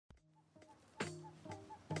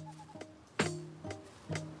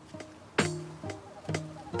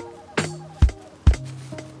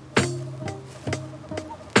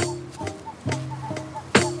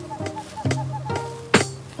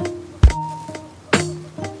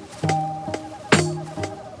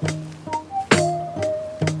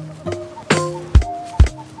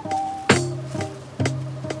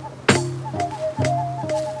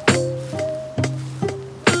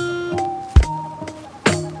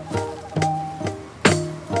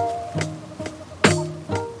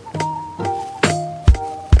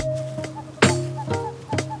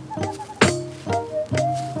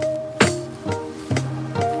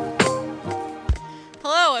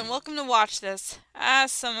watch this. As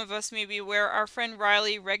some of us may be aware, our friend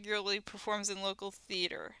Riley regularly performs in local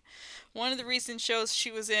theater. One of the recent shows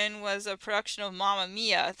she was in was a production of Mamma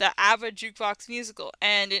Mia, the ABBA jukebox musical,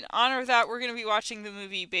 and in honor of that, we're going to be watching the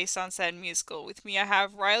movie based on said musical. With me, I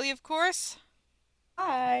have Riley, of course,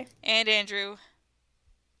 Hi. and Andrew.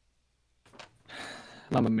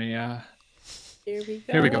 Mamma Mia. Here we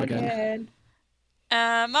go, Here we go again.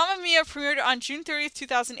 Mamma Mia premiered on June 30th,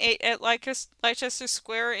 2008 at Leicester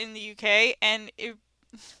Square in the UK, and it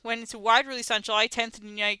went into wide release on July 10th in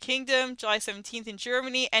the United Kingdom, July 17th in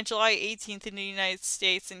Germany, and July 18th in the United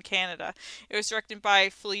States and Canada. It was directed by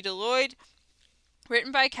Phyllida Lloyd,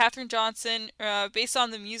 written by Katherine Johnson, based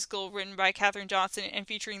on the musical written by Katherine Johnson and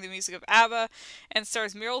featuring the music of ABBA, and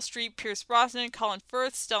stars Meryl Streep, Pierce Brosnan, Colin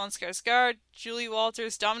Firth, Stellan Skarsgård, Julie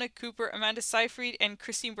Walters, Dominic Cooper, Amanda Seyfried, and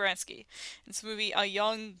Christine Baranski. In this movie, a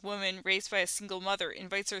young woman raised by a single mother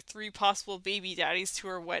invites her 3 possible baby daddies to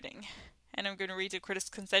her wedding. And I'm going to read the critics'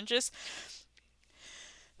 consensus.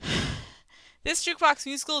 This jukebox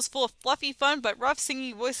musical is full of fluffy fun, but rough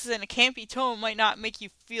singing voices and a campy tone might not make you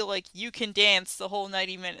feel like you can dance the whole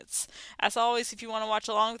 90 minutes. As always, if you want to watch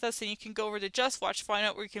along with us, then you can go over to Just Watch, find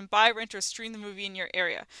out where you can buy, rent, or stream the movie in your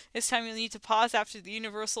area. This time you'll need to pause after the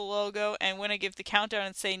Universal logo, and when I give the countdown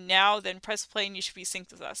and say now, then press play and you should be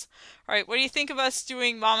synced with us. Alright, what do you think of us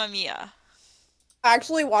doing Mamma Mia? I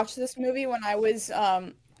actually watched this movie when I was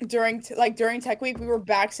during Tech Week. We were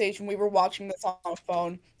backstage and we were watching this on a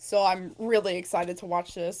phone. So I'm really excited to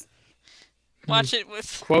watch this. Watch it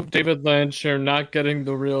with... Quote David Lynch, you're not getting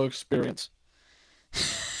the real experience.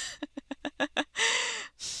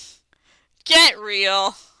 Get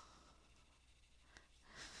real.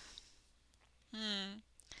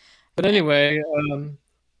 But anyway,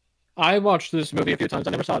 I watched this movie a few times. I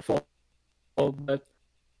never saw it full, but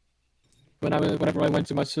whenever I went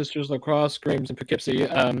to my sister's lacrosse games in Poughkeepsie,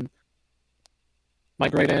 my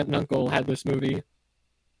great aunt and uncle had this movie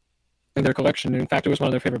in their collection. In fact, it was one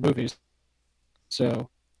of their favorite movies, so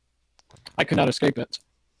I could not escape it.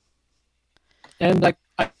 And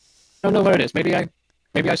I don't know what it is. Maybe I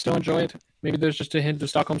still enjoy it. Maybe there's just a hint of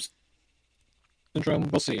Stockholm syndrome.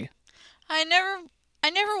 We'll see. I never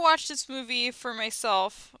watched this movie for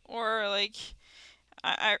myself, or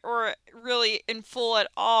or really in full at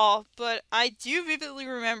all, but I do vividly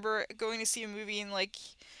remember going to see a movie in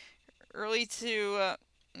early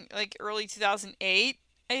 2008,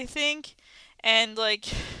 I think, and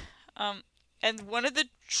and one of the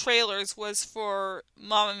trailers was for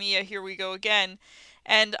Mamma Mia, Here We Go Again,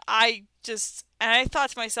 and I thought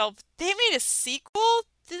to myself, they made a sequel?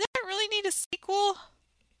 Did that really need a sequel?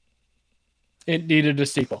 It needed a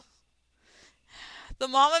sequel. The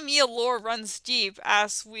Mamma Mia lore runs deep,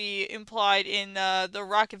 as we implied in the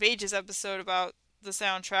Rock of Ages episode about the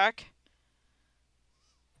soundtrack.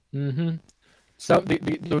 Mm-hmm. So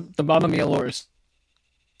the Mamma Mia lore is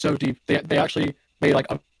so deep. They actually made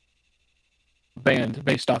a band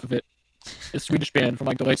based off of it. A Swedish band from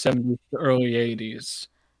the late 70s to early 80s.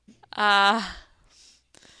 Yeah,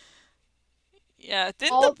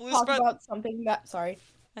 I'll talk about something that... Sorry.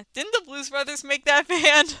 Didn't the Blues Brothers make that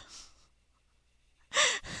band?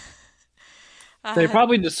 They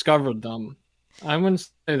probably discovered them. I wouldn't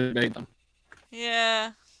say they made them.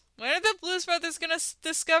 Yeah. When are the Blues Brothers gonna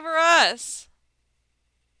discover us?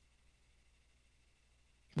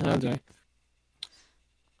 Okay.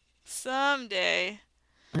 Someday.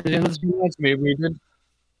 Yeah, that's reminds me. We did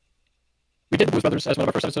the Blues Brothers as one of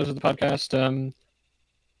our first episodes of the podcast. Can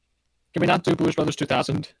we not do Blues Brothers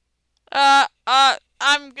 2000?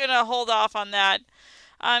 I'm gonna hold off on that.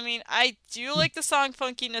 I mean, I do like the song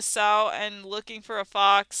Funky Nassau and Looking for a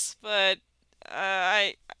Fox, but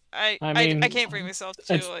I can't bring myself to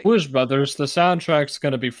it's Blues Brothers. The soundtrack's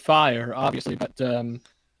gonna be fire, obviously, but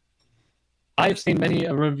I've seen many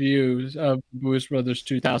reviews of Blues Brothers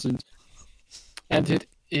 2000, and it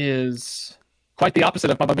is quite the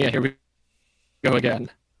opposite of Mamma Mia, Here We Go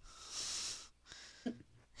Again.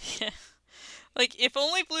 Yeah. If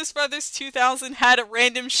only Blues Brothers 2000 had a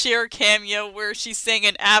random Cher cameo where she sang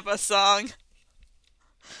an ABBA song.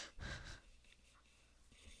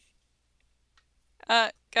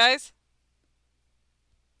 Guys?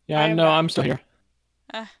 Yeah, I'm still here.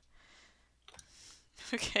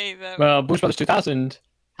 Okay, then. Well, Blues Brothers 2000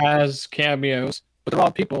 has cameos, but they're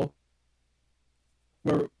all people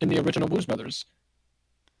who were in the original Blues Brothers.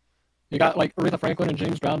 You got Aretha Franklin and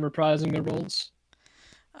James Brown reprising their roles.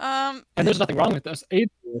 And there's nothing wrong with us aging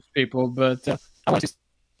those people, but I want to see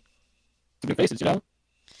some new faces, you know?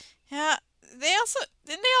 Yeah, didn't they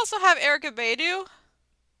also have Erica Badu?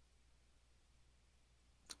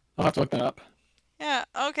 I'll have to look that up. Yeah,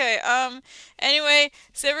 okay. Anyway,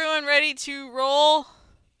 is everyone ready to roll?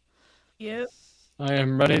 Yep. I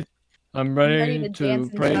am ready. I'm I'm ready ready to to dance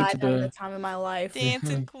and pray jive, to having the the. time of my life.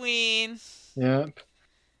 Dancing Queen. Yep.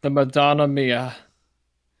 The Madonna Mia.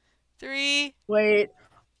 3. Wait.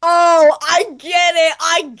 Oh, I get it.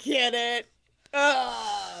 I get it.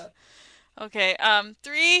 Ugh. Okay,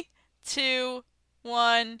 3, 2,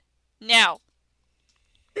 1, now.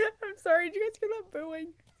 I'm sorry. Did you guys hear that booing?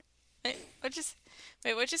 Wait,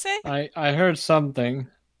 what'd you say? I heard something.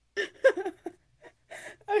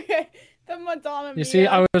 Okay, the Madonna You see,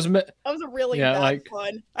 Mia. I was. That was a really Yeah, bad like.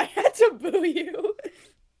 pun. I had to boo you.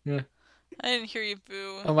 Yeah. I didn't hear you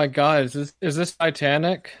boo. Oh my God! Is this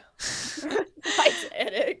Titanic?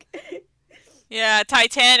 Titanic. Yeah,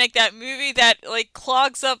 Titanic, that movie that like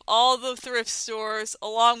clogs up all the thrift stores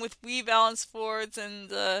along with Wii Balance boards and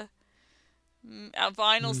vinyls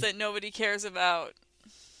Mm, that nobody cares about.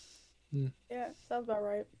 mm. Yeah, sounds about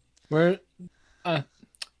right. Where? Uh,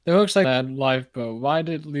 it looks like that lifeboat.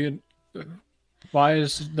 Why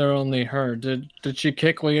is there only her? Did she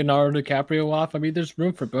kick Leonardo DiCaprio off? I mean, there's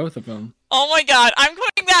room for both of them. Oh my god, I'm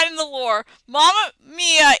putting that in the lore. Mamma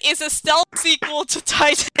Mia is a stealth sequel to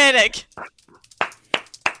Titanic.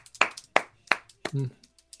 Mm.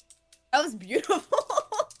 That was beautiful.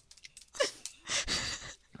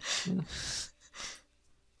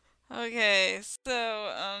 Okay,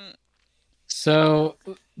 So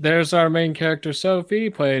there's our main character Sophie,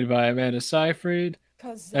 played by Amanda Seyfried,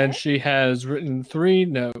 and she has written 3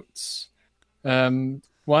 notes.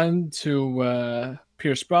 One to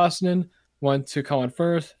Pierce Brosnan, one to Colin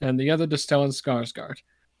Firth, and the other to Stellan Skarsgård.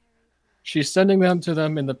 She's sending them to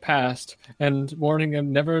them in the past and warning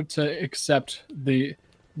them never to accept the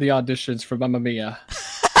auditions for Mamma Mia.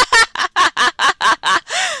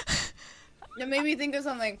 It made me think of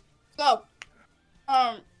something. So,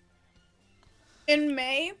 in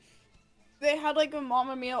May, they had like a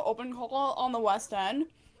Mamma Mia open call on the West End,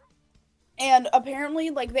 and apparently,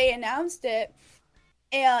 like they announced it,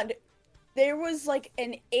 and there was like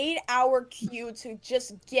an 8-hour queue to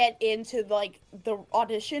just get into like the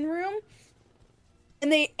audition room.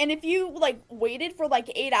 And if you like waited for like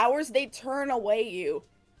 8 hours, they'd turn away you.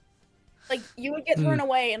 Like you would get turned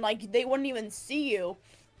away and like they wouldn't even see you.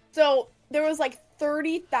 So there was like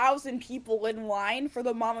 30,000 people in line for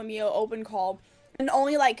the Mamma Mia open call, and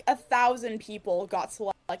only like 1,000 people got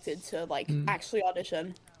selected to like actually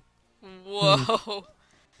audition. whoa.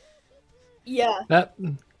 Yeah. That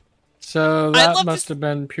I'd love must to... have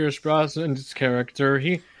been Pierce Brosnan's character.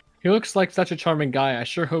 He looks like such a charming guy. I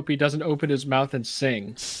sure hope he doesn't open his mouth and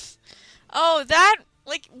sing. Oh, that,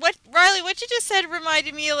 like, what, Riley, what you just said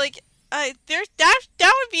reminded me, like, that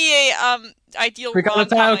would be a, ideal We got a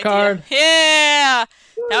rom-com title idea. card. Yeah!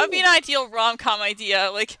 That would be an ideal rom-com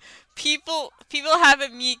idea. Like, people have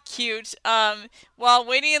it meet cute, while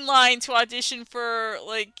waiting in line to audition for,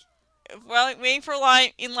 like, while waiting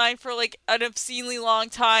in line for, like, an obscenely long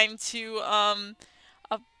time to,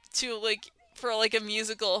 like, for, like, a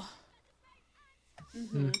musical.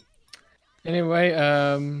 Mm-hmm. Anyway,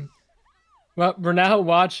 well, we're now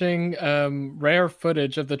watching rare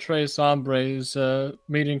footage of the Tres Hombres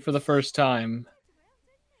meeting for the first time.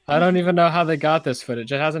 I don't even know how they got this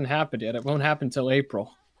footage. It hasn't happened yet. It won't happen till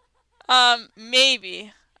April.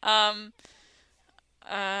 Maybe.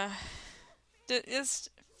 Just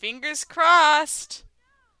fingers crossed.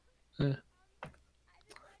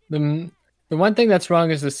 The one thing that's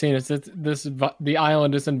wrong is the scene is that the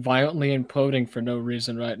island isn't violently imploding for no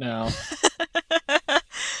reason right now.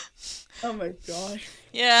 Oh my gosh.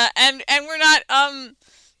 Yeah, and we're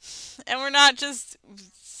not just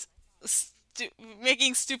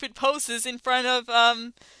making stupid poses in front of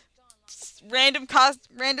random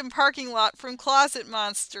parking lot from Closet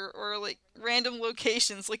Monster, or like random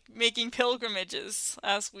locations, like making pilgrimages,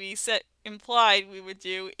 as we implied we would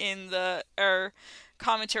do in our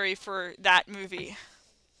commentary for that movie.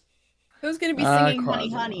 Who's gonna be singing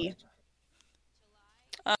Honey Honey?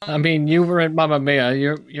 I mean, you were in Mamma Mia.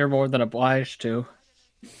 You're more than obliged to.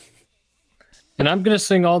 And I'm gonna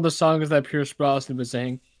sing all the songs that Pierce Brosnan was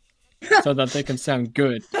singing, so that they can sound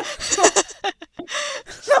good.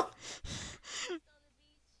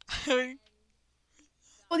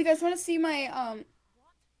 Well, you guys want to see my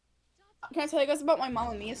Can I tell you guys about my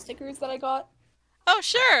Mamma Mia stickers that I got? Oh,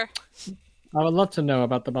 sure. I would love to know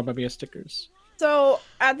about the Mamma Mia stickers. So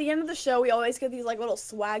at the end of the show, we always get these like little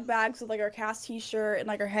swag bags with like our cast T-shirt and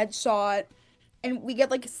like our headshot, and we get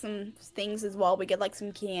like some things as well. We get like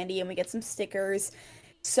some candy and we get some stickers.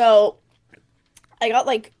 So I got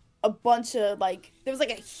like a bunch of like, there was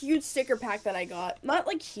like a huge sticker pack that I got. Not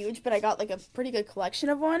like huge, but I got like a pretty good collection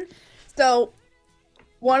of one. So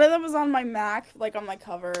One of them is on my Mac, like on my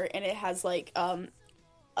cover, and it has like a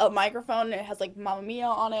microphone. And it has like Mamma Mia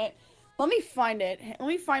on it. Let me find it. Let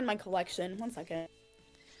me find my collection. One second.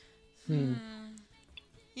 Hmm.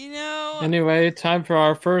 You know, Anyway, time for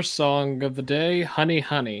our first song of the day, Honey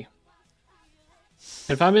Honey.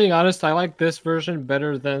 If I'm being honest, I like this version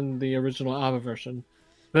better than the original ABBA version.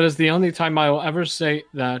 That is the only time I will ever say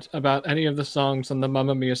that about any of the songs on the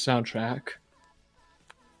Mamma Mia soundtrack.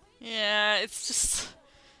 yeah, it's just,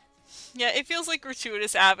 yeah, it feels like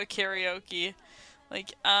gratuitous ABBA karaoke.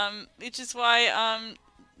 Like, which is why,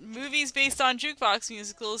 movies based on jukebox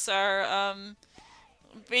musicals are,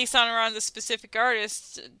 based on around the specific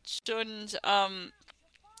artist shouldn't,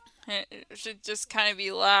 it should just kind of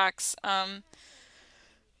be lax. I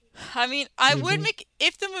mean, I would Mm-hmm. make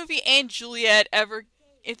if the movie and Juliet ever,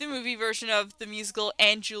 if the movie version of the musical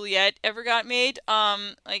and Juliet ever got made,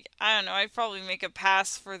 like I don't know, I'd probably make a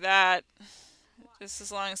pass for that, just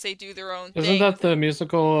as long as they do their own Isn't thing that with it. the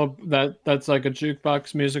musical that's like a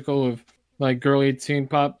jukebox musical of like girly teen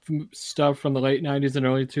pop stuff from the late 90s and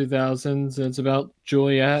early 2000s? It's about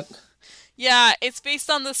Juliet. Yeah, it's based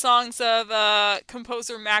on the songs of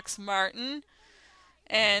composer Max Martin,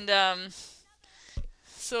 and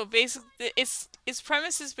so basically, its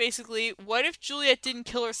premise is basically, what if Juliet didn't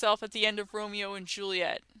kill herself at the end of Romeo and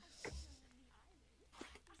Juliet?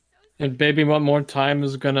 And Baby One More Time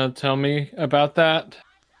is gonna tell me about that.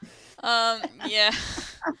 Yeah.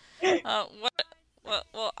 What?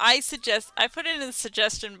 Well, I put it in the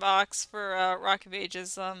suggestion box for Rock of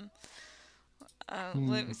Ages. Let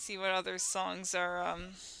Hmm. me see what other songs are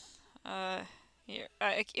uh here.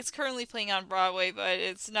 It's currently playing on Broadway, but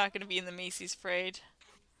it's not going to be in the Macy's Parade,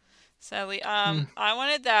 sadly. Hmm. I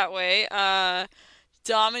Want It That Way.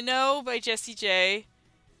 Domino by Jessie J.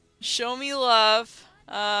 Show Me Love.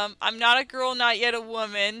 I'm Not a Girl, Not Yet a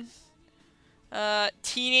Woman.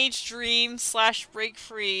 Teenage Dream slash Break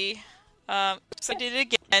Free. So I Did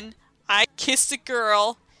It Again. I Kissed a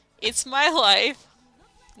Girl. It's My Life.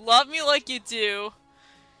 Love Me Like You Do.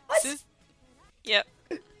 What? Since Yep.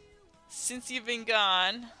 Since You've Been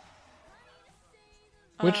Gone.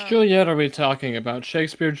 Which Um, Juliet are we talking about?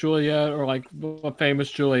 Shakespeare Juliet or like a famous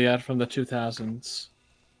Juliet from the 2000s?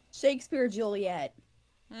 Shakespeare Juliet.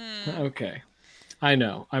 hmm. Okay. I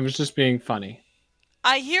know. I was just being funny.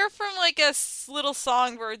 I hear from like a little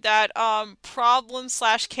songbird that Problem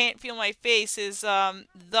slash Can't Feel My Face is the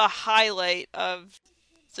highlight of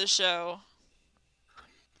the show.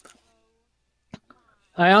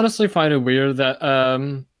 I honestly find it weird that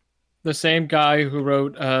the same guy who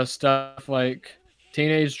wrote stuff like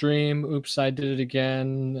Teenage Dream, Oops, I Did It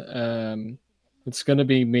Again, It's Gonna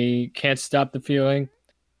Be Me, Can't Stop the Feeling,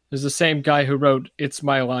 is the same guy who wrote It's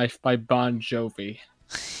My Life by Bon Jovi.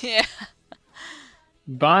 Yeah.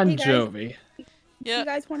 Bon Hey guys, Jovi. you Yep.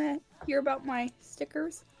 guys want to hear about my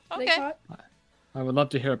stickers that I Okay. got? I would love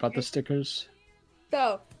to hear about the stickers.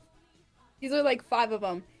 So, these are like 5 of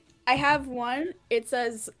them. I have one, it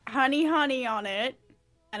says honey honey on it,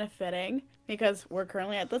 kind of fitting because we're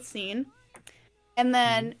currently at the scene. And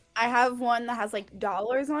then I have one that has like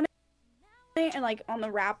dollars on it, and like on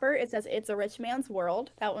the wrapper it says it's a rich man's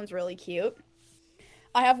world. That one's really cute.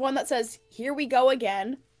 I have one that says here we go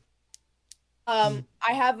again.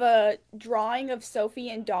 I have a drawing of Sophie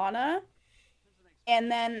and Donna, and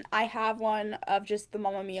then I have one of just the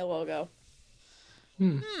Mamma Mia logo.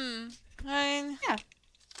 Hmm. Yeah.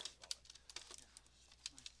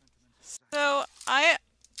 So I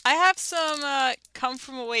have some come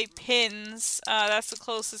from away pins. That's the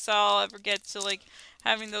closest I'll ever get to like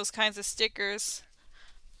having those kinds of stickers.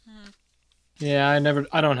 Yeah,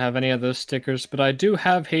 I don't have any of those stickers, but I do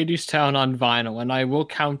have Hadestown on vinyl, and I will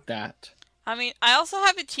count that. I mean, I also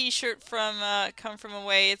have a T-shirt from Come From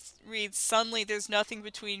Away. It reads, "Suddenly there's nothing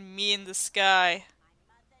between me and the sky."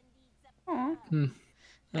 Aw.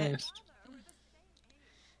 Nice.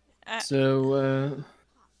 Uh, So,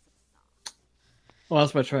 what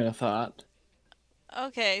else my train of thought?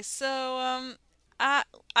 okay, so I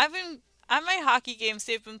I've been at my hockey games.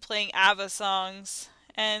 They've been playing ABBA songs,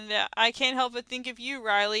 and I can't help but think of you,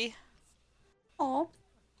 Riley. Aw.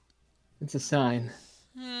 It's a sign.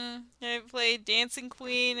 They played Dancing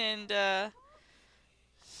Queen and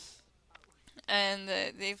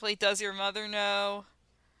they played Does Your Mother Know?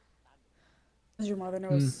 Does your mother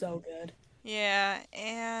know is so good. Yeah,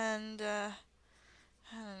 and I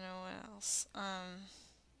don't know what else.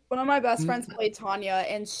 One of my best friends played Tanya,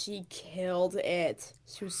 and she killed it.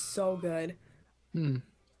 She was so good. Hmm.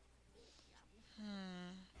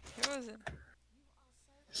 Who was it?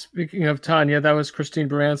 Speaking of Tanya, that was Christine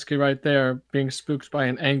Baranski right there, being spooked by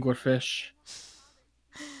an anglerfish.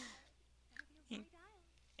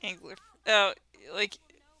 Angler. Oh, like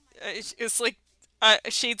it's like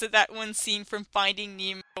shades of that one scene from Finding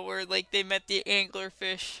Nemo where like they met the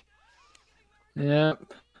anglerfish.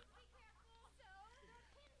 Yep.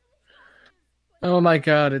 Oh my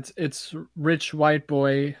god, it's rich white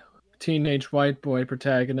boy, teenage white boy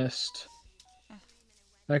protagonist.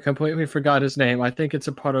 I completely forgot his name. I think it's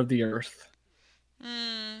a part of the Earth.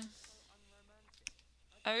 Hmm.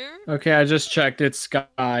 Have you Okay, I just checked. It's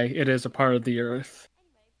Sky. It is a part of the Earth.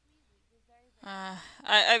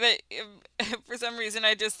 I bet for some reason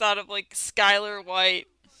I just thought of like Skylar White.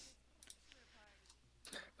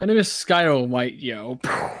 My name is Skylar White, yo.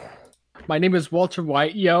 My name is Walter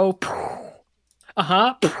White, yo.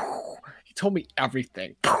 Uh-huh. He told me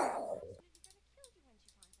everything.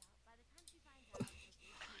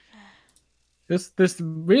 This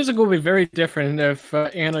music will be very different if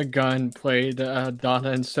Anna Gunn played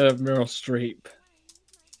Donna instead of Meryl Streep.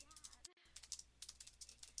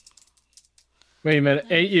 Wait a minute,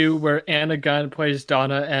 AU where Anna Gunn plays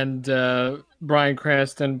Donna and Bryan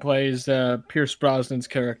Cranston plays Pierce Brosnan's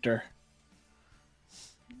character.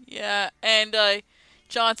 Yeah, and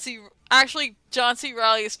John C. John C.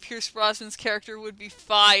 Reilly as Pierce Brosnan's character would be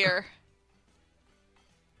fire.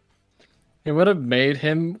 It would have made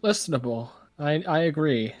him listenable. I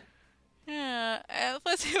agree. Yeah,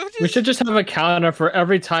 let's We should just have a counter for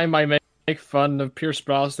every time I make fun of Pierce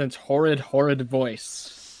Brosnan's horrid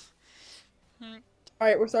voice.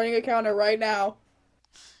 Alright, we're starting a counter right now.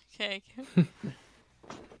 Okay.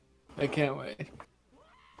 I can't wait.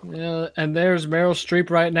 Yeah, and there's Meryl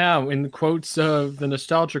Streep right now, in the quotes of the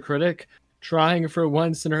Nostalgia Critic, trying for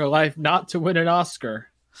once in her life not to win an Oscar.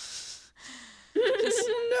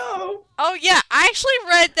 No. Oh yeah, I actually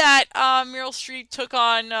read that Meryl Streep took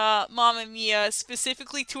on Mamma Mia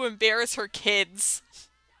specifically to embarrass her kids.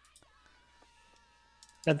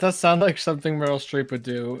 That does sound like something Meryl Streep would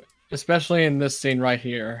do, especially in this scene right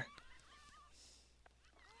here.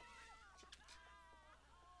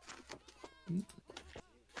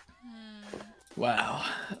 Wow.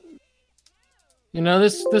 You know,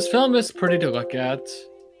 this film is pretty to look at.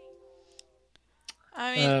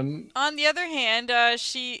 I mean, on the other hand,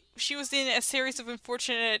 she was in a series of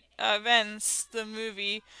unfortunate events, the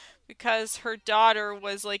movie, because her daughter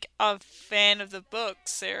was like a fan of the book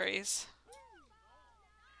series.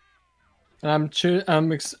 I'm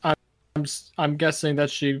guessing that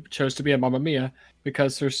she chose to be a Mamma Mia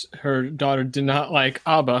because her daughter did not like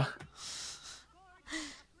ABBA.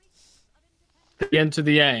 The yin to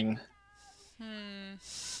the yang.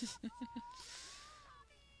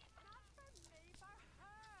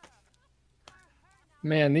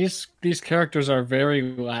 Man, these characters are very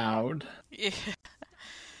loud. Yeah.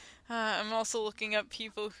 I'm also looking up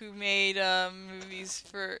people who made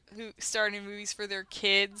who starred in movies for their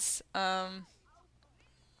kids.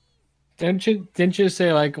 Didn't you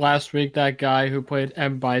say like last week that guy who played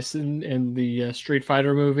M. Bison in the Street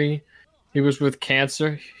Fighter movie, he was with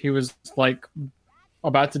cancer. He was like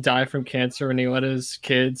about to die from cancer, and he let his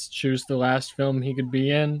kids choose the last film he could be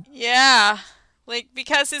in. Yeah, like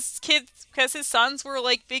because his sons were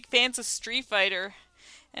like big fans of Street Fighter,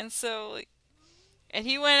 and so and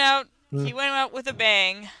he went out with a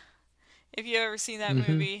bang. If you ever seen that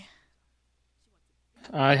movie,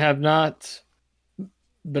 I have not,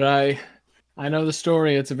 but I know the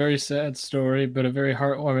story. It's a very sad story, but a very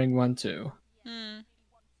heartwarming one too.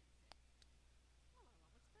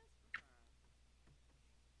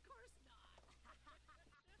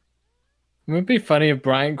 It would be funny if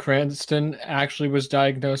Bryan Cranston actually was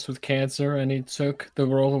diagnosed with cancer and he took the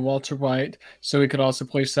role of Walter White so he could also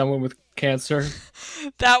play someone with cancer.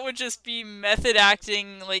 That would just be method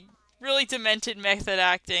acting, like really demented method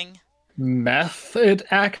acting. Method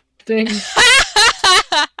acting?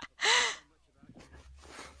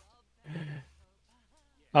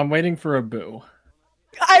 I'm waiting for a boo.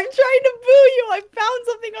 I'm trying to boo you.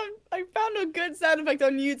 I found a good sound effect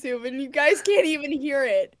on YouTube, and you guys can't even hear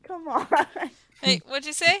it. Come on. Hey, what'd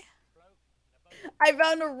you say? I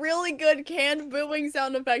found a really good canned booing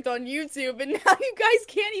sound effect on YouTube, and now you guys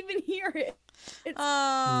can't even hear it.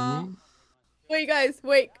 Wait, guys,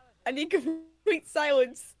 wait. I need complete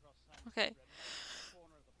silence. Okay.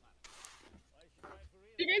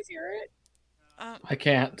 Do you guys hear it? I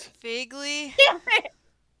can't. Vaguely. Damn it!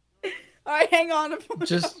 All right, hang on.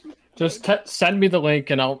 Just send me the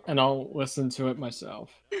link and I'll listen to it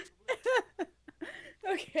myself.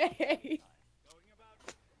 Okay.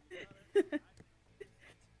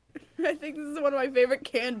 I think this is one of my favorite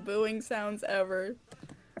canned booing sounds ever.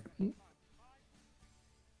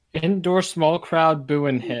 Indoor small crowd boo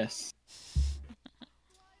and hiss.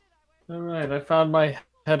 All right, I found my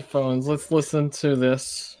headphones. Let's listen to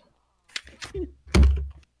this.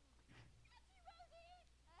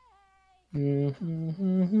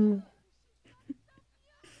 Mm-hmm.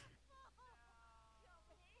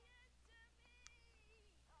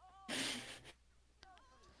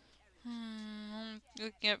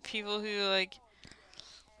 Looking at people who like.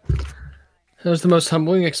 It was the most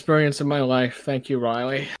humbling experience of my life. Thank you,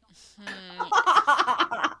 Riley.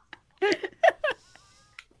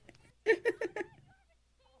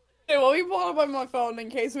 Okay, well, we pull it up on my phone in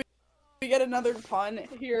case we get another pun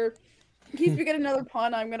here. In case we get another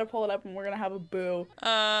pun, I'm gonna pull it up and we're gonna have a boo.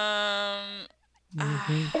 Mm-hmm.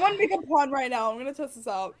 I want to make a pun right now. I'm gonna test this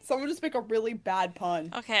out. Someone just make a really bad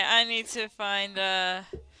pun. Okay, I need to find.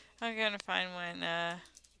 I'm gonna find one.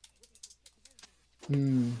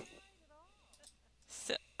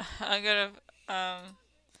 So, I'm gonna.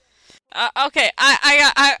 Okay,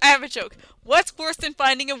 I have a joke. What's worse than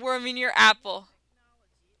finding a worm in your apple?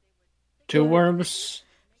 2 worms.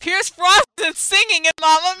 Pierce Brosnan singing in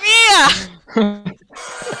Mamma Mia!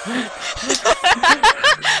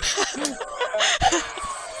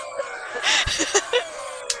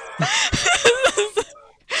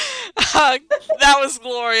 That was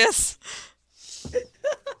glorious.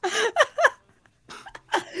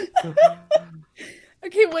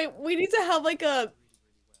 Okay, wait. We need to have like a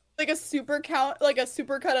super count, like a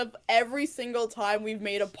super cut of every single time we've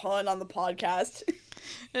made a pun on the podcast.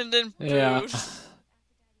 And then booed. Yeah.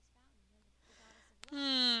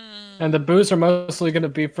 And the boos are mostly going to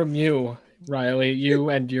be from you, Riley. You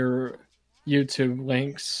and your YouTube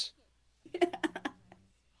links.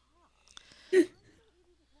 Let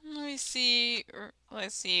me see.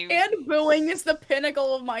 Let's see. And booing is the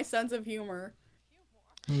pinnacle of my sense of humor.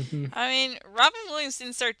 I mean, Robin Williams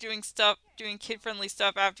didn't start doing kid-friendly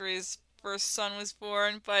stuff after his first son was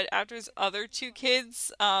born, but after his other 2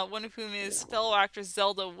 kids, one of whom is fellow actress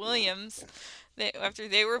Zelda Williams, after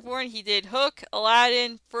they were born, he did Hook,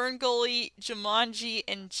 Aladdin, Ferngully, Jumanji,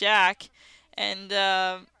 and Jack, and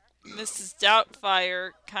Mrs.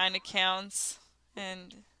 Doubtfire kind of counts,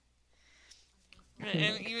 and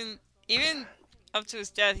even up to his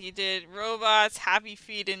death, he did Robots, Happy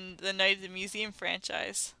Feet, and the Night of the Museum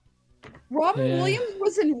franchise. Robin Williams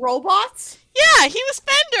was in Robots? Yeah, he was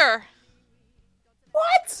Fender!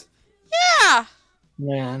 What? Yeah!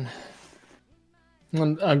 Man.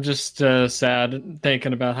 I'm just sad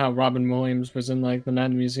thinking about how Robin Williams was in like the Night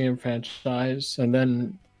of the Museum franchise, and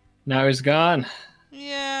then now he's gone.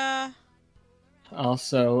 Yeah.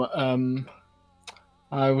 Also,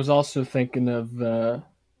 I was also thinking of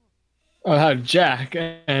how Jack,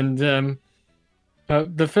 and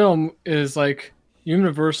the film is like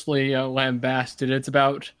universally lambasted. It's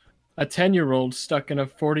about a 10-year-old stuck in a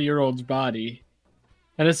 40-year-old's body,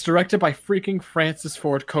 and it's directed by freaking Francis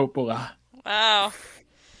Ford Coppola. Wow.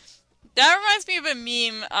 That reminds me of a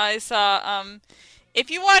meme I saw. If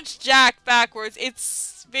you watch Jack backwards,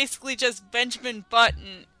 it's basically just Benjamin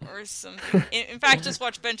Button or something. In fact, just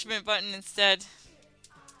watch Benjamin Button instead.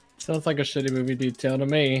 Sounds like a shitty movie detail to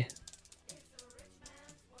me.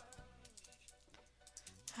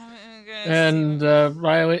 And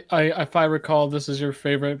Riley, if I recall, this is your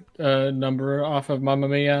favorite number off of Mamma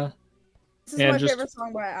Mia. This is my favorite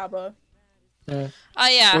song by ABBA. Yeah.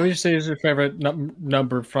 What would you say is your favorite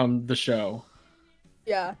number from the show?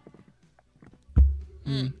 Yeah.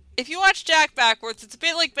 If you watch Jack backwards, it's a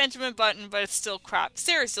bit like Benjamin Button, but it's still crap.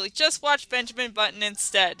 Seriously, just watch Benjamin Button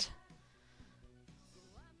instead.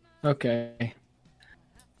 Okay.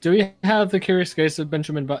 Do we have the Curious Case of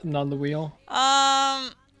Benjamin Button on the wheel?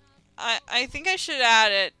 I think I should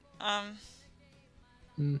add it.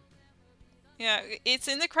 Yeah, it's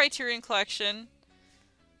in the Criterion Collection.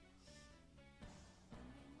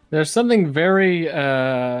 There's something very,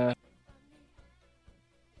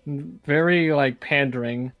 very like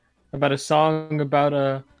pandering about a song about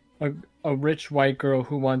a rich white girl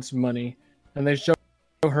who wants money, and they show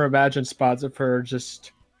her imagined spots of her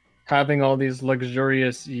just having all these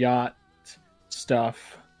luxurious yacht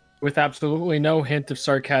stuff with absolutely no hint of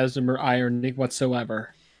sarcasm or irony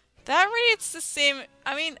whatsoever. That radiates the same.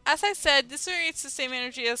 I mean, as I said, this radiates the same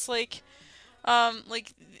energy as like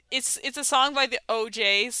it's a song by the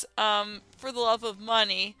OJs, For the Love of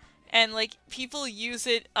Money, and like people use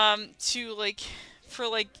it to like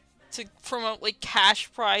to promote like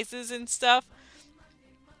cash prizes and stuff.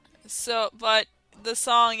 So, but the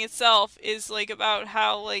song itself is like about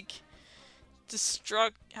how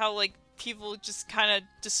people just kind of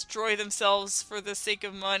destroy themselves for the sake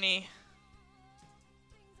of money.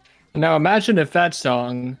 Now imagine if that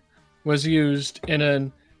song was used in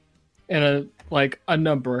a like a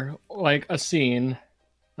number, like a scene,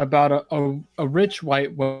 about a rich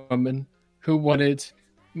white woman who wanted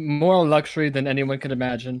more luxury than anyone could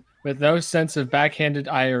imagine, with no sense of backhanded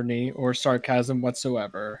irony or sarcasm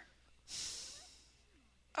whatsoever.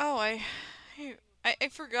 Oh, I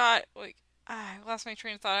forgot. Like, I lost my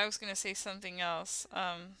train of thought. I was gonna say something else.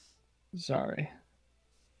 Sorry.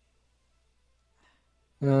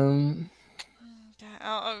 Um.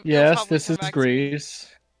 It'll Yes, probably this come is back to me. Greece,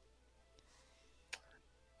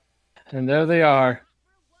 and there they are,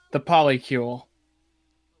 the polycule.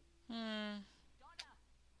 Hmm.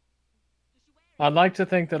 I'd like to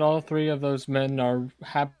think that all three of those men are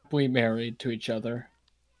happily married to each other.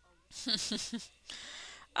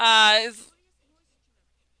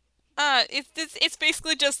 It's, it's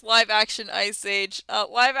basically just live action Ice Age.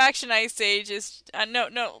 Live action Ice Age is no.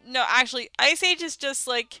 Actually, Ice Age is just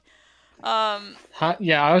like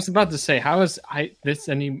Yeah, I was about to say, how is this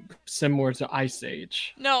any similar to Ice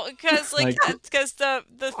Age? no, because Like, because the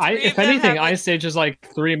three if of them anything, have like Ice Age is like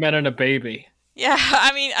three men and a baby. yeah.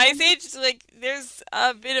 I mean Ice Age is like there's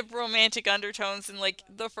a bit of romantic undertones in like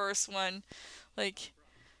the first one, like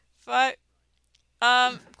but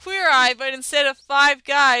Queer Eye, but instead of five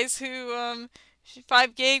gay guys who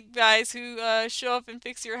show up and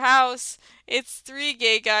fix your house, it's three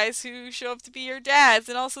gay guys who show up to be your dads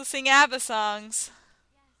and also sing ABBA songs.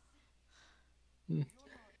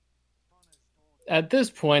 At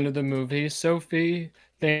this point of the movie, Sophie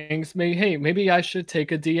thinks, maybe I should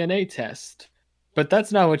take a DNA test. But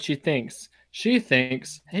that's not what she thinks. She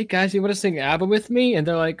thinks, hey guys, you want to sing ABBA with me? And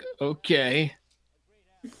they're like, okay.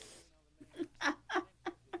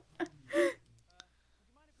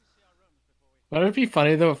 Would it be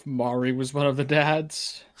funny though if Mari was one of the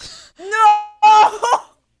dads? No!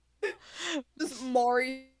 Just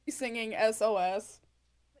Maury singing SOS.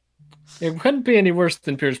 It wouldn't be any worse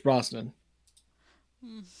than Pierce Brosnan.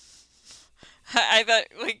 I thought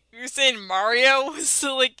like you were saying Mario was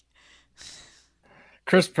so, like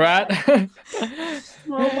Chris Pratt.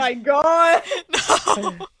 Oh my god!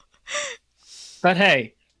 no. But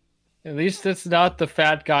hey, at least it's not the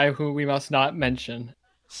fat guy who we must not mention.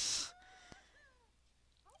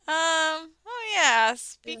 Oh yeah.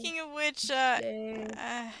 Speaking of which,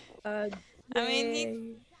 I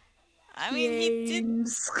mean he did.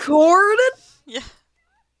 Corden? Yeah.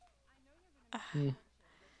 Hmm.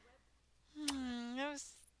 Hmm,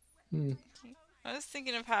 Hmm. I was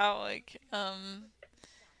thinking of how like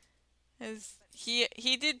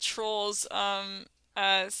he did Trolls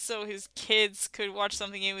so his kids could watch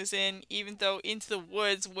something he was in, even though Into the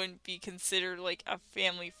Woods wouldn't be considered like a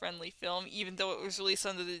family friendly film, even though it was released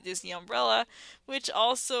under the Disney umbrella, which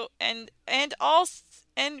also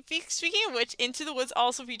speaking of which, Into the Woods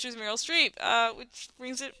also features Meryl Streep, which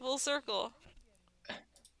brings it full circle.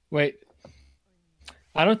 Wait,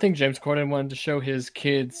 I don't think James Corden wanted to show his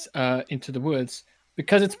kids Into the Woods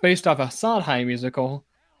because it's based off a Sondheim musical.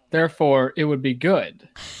 Therefore, it would be good.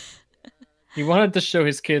 He wanted to show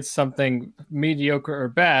his kids something mediocre or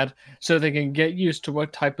bad so they can get used to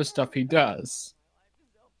what type of stuff he does.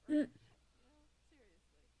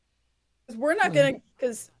 We're not gonna,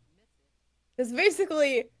 because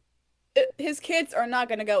basically, his kids are not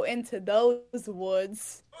gonna go into those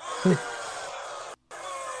woods.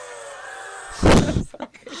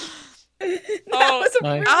 Oh,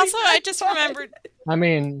 also, I just remembered. I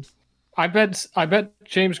mean, I bet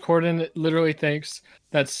James Corden literally thinks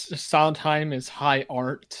that Sondheim is high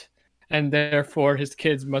art, and therefore his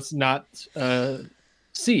kids must not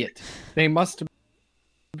see it. They must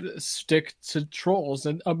stick to Trolls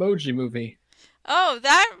and Emoji Movie. Oh,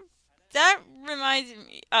 that reminded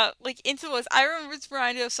me. Like Into the Woods. I remember it's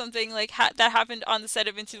reminded of something like that happened on the set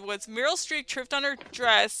of Into the Woods. Meryl Streep tripped on her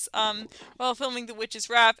dress while filming The Witch's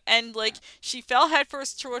Rap, and like she fell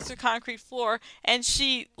headfirst towards the concrete floor, and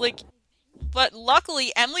she like. But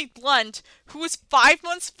luckily, Emily Blunt, who was 5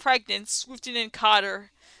 months pregnant, swooped in and caught her,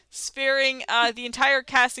 sparing the entire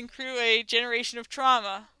cast and crew a generation of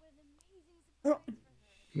trauma.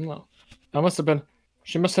 Well, that must have been.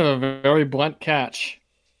 She must have a very blunt catch.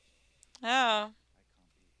 Oh.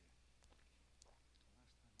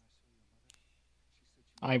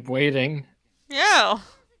 I'm waiting. Yeah.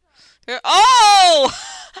 Oh!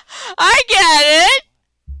 I get it!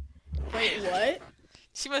 Wait, what?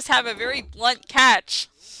 She must have a very blunt catch.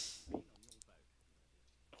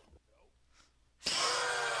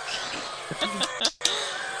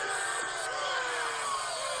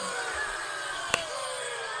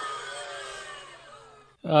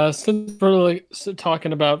 Since we're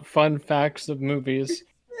talking about fun facts of movies,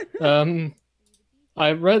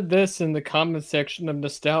 I read this in the comment section of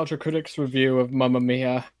Nostalgia Critics review of Mamma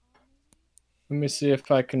Mia. Let me see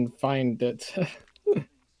if I can find it.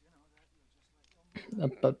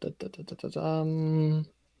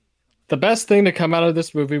 The best thing to come out of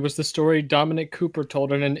this movie was the story Dominic Cooper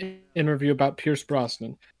told in an interview about Pierce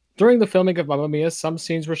Brosnan. During the filming of Mamma Mia, some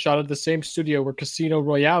scenes were shot at the same studio where Casino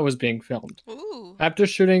Royale was being filmed. Ooh. After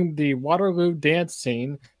shooting the Waterloo dance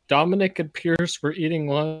scene, Dominic and Pierce were eating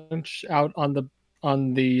lunch out on the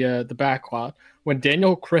back lot when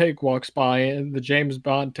Daniel Craig walks by in the James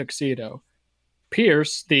Bond tuxedo.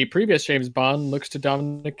 Pierce, the previous James Bond, looks to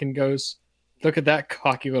Dominic and goes, "Look at that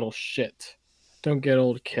cocky little shit. Don't get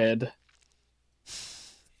old, kid."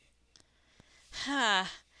 Huh.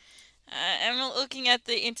 I'm looking at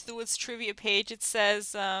the Into the Woods trivia page. It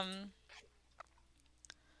says,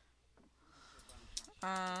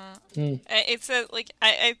 it says like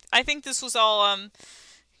I think this was all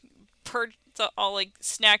all like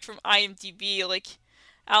snagged from IMDb. Like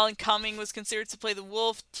Alan Cumming was considered to play the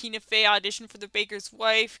wolf. Tina Fey auditioned for the baker's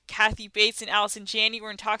wife. Kathy Bates and Allison Janney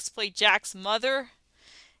were in talks to play Jack's mother.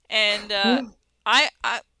 And I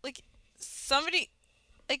like somebody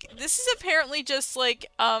like this is apparently just like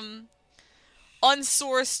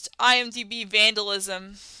unsourced IMDb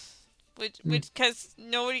vandalism, which because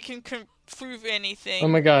nobody can prove anything. Oh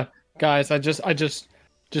my god, guys! I just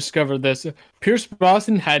discovered this. Pierce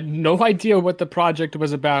Brosnan had no idea what the project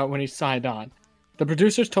was about when he signed on. The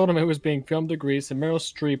producers told him it was being filmed to Greece and Meryl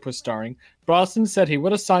Streep was starring. Brosnan said he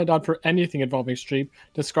would have signed on for anything involving Streep,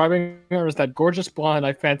 describing her as that gorgeous blonde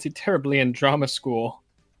I fancied terribly in drama school.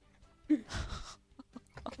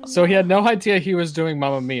 So he had no idea he was doing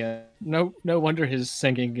Mamma Mia. No wonder his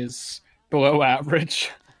singing is below average.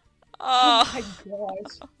 Oh my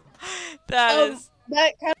gosh. That is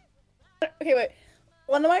that kind of okay. Wait,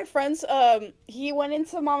 one of my friends, he went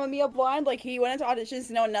into Mamma Mia blind. Like he went into auditions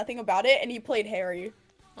knowing nothing about it, and he played Harry.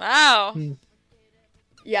 wow.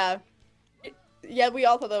 Yeah, yeah. We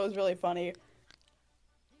all thought that was really funny.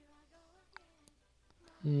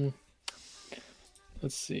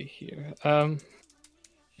 Let's see here.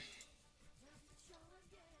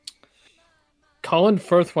 Colin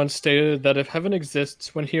Firth once stated that if heaven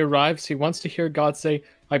exists, when he arrives, he wants to hear God say,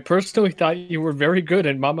 "I personally thought you were very good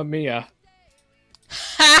in Mamma Mia."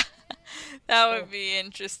 That would be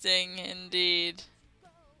interesting indeed.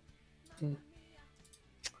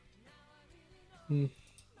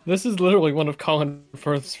 This is literally one of Colin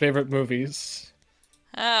Firth's favorite movies.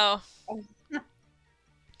 Oh.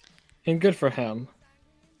 And good for him.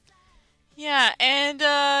 Yeah, and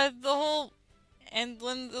the whole and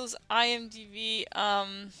when those IMDb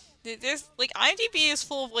there's like IMDb is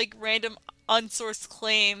full of like random unsourced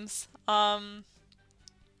claims.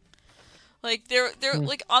 Like they're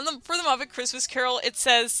like on the for the Muppet Christmas Carol it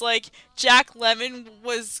says like Jack Lemmon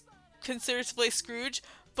was considered to play Scrooge,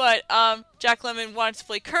 but Jack Lemmon wanted to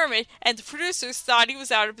play Kermit and the producers thought he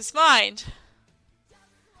was out of his mind.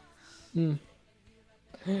 You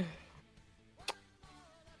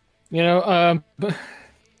know,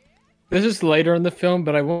 this is later in the film,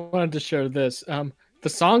 but I wanted to share this. The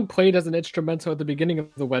song played as an instrumental at the beginning of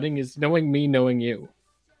the wedding is Knowing Me, Knowing You.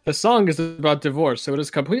 The song is about divorce, so it is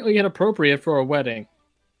completely inappropriate for a wedding.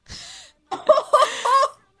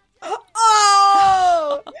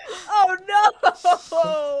 Oh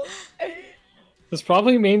no! This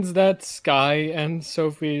probably means that Sky and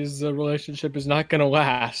Sophie's relationship is not going to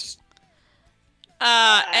last.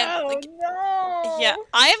 And like, no! yeah,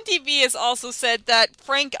 IMDb has also said that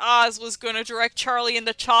Frank Oz was going to direct Charlie and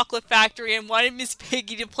the Chocolate Factory and wanted Miss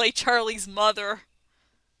Piggy to play Charlie's mother.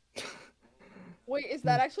 Wait, is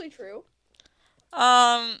that actually true?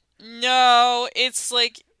 No, it's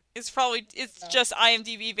like it's just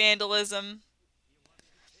IMDb vandalism.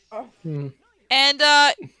 Oh. And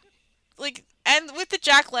like and with the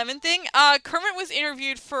Jack Lemmon thing, Kermit was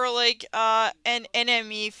interviewed for like an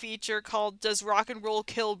NME feature called "Does Rock and Roll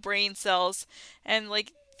Kill Brain Cells?" And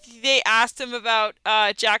like they asked him about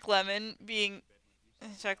Jack Lemmon being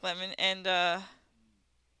Jack Lemmon and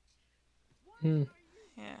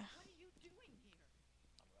yeah.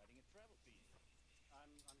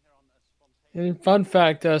 And fun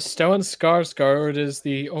fact, Stellan Skarsgård is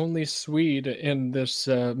the only Swede in this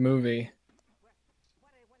movie.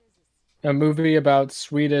 A movie about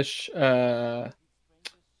Swedish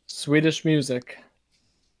music.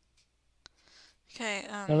 Okay.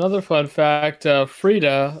 Another fun fact,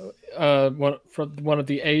 Frida, one of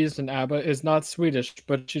the A's in ABBA, is not Swedish,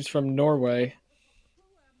 but she's from Norway.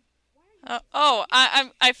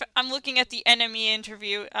 I'm looking at the NME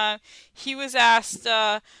interview. He was asked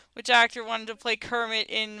which actor wanted to play Kermit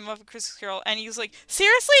in Muppet Christmas Carol, and he was like,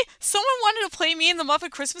 "Seriously, someone wanted to play me in the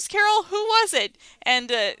Muppet Christmas Carol? Who was it?"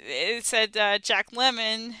 And it said Jack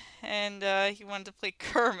Lemmon, and he wanted to play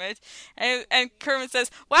Kermit. And Kermit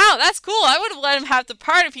says, "Wow, that's cool. I would have let him have the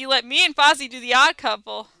part if he let me and Fozzie do the Odd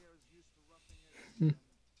Couple."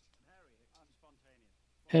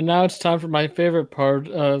 And now it's time for my favorite part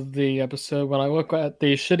of the episode when I look at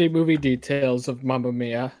the shitty movie details of Mamma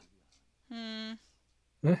Mia.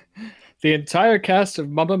 The entire cast of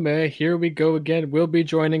Mamma Mia, Here We Go Again, will be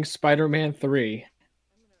joining Spider-Man 3.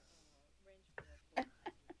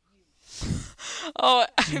 Oh,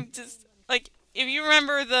 I'm just like, if you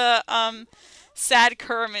remember the sad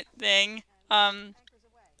Kermit thing,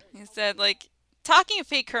 he said, like, talking of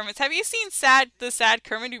fake Kermits, have you seen the sad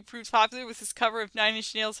Kermit who proved popular with his cover of Nine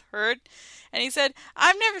Inch Nails' Hurt? And he said,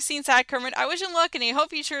 "I've never seen sad Kermit. I wish him luck and I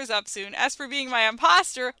hope he cheers up soon. As for being my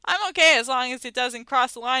imposter, I'm okay as long as it doesn't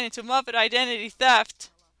cross the line into Muppet identity theft."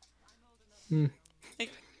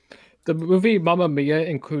 Like, the movie Mamma Mia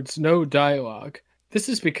includes no dialogue. This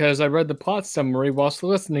is because I read the plot summary whilst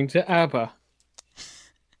listening to ABBA.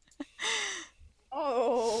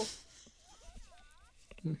 Oh.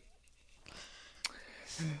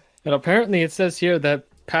 And apparently it says here that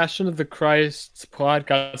Passion of the Christ's plot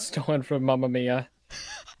got stolen from Mamma Mia.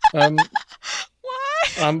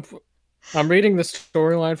 what? I'm reading the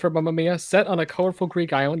storyline for Mamma Mia. Set on a colorful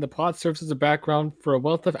Greek island, the plot serves as a background for a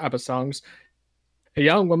wealth of ABBA songs. A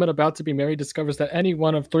young woman about to be married discovers that any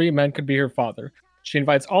one of three men could be her father. She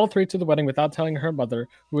invites all three to the wedding without telling her mother,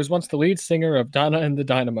 who was once the lead singer of Donna and the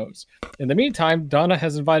Dynamos. In the meantime, Donna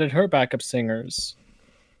has invited her backup singers.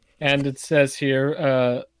 And it says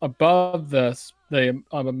here, above the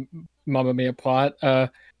Mamma Mia plot,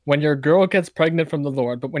 when your girl gets pregnant from the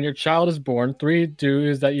Lord, but when your child is born, three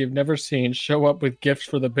dudes that you've never seen show up with gifts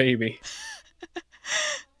for the baby.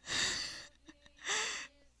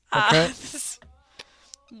 Okay.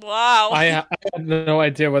 Wow. I had no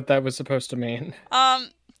idea what that was supposed to mean. They're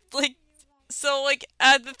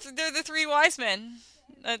the three wise men.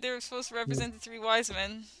 They're supposed to represent the three wise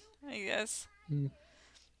men, I guess.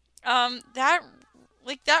 That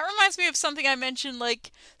reminds me of something I mentioned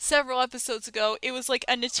like several episodes ago. It was like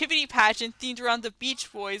a nativity pageant themed around the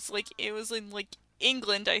Beach Boys. Like it was in like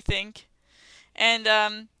England, I think. And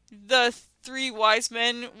the three wise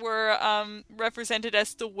men were represented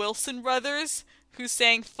as the Wilson brothers, who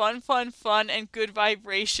sang "Fun, Fun, Fun" and "Good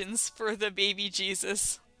Vibrations" for the baby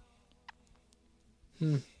Jesus.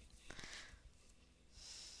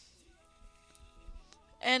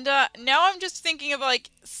 And now I'm just thinking of like,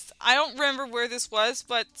 I don't remember where this was,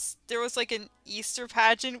 but there was like an Easter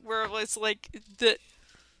pageant where it was like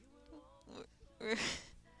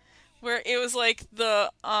where it was like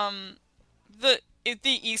the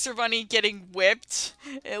Easter bunny getting whipped,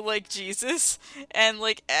 like Jesus, and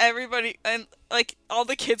like everybody and like all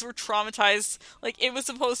the kids were traumatized. Like it was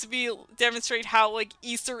supposed to demonstrate how like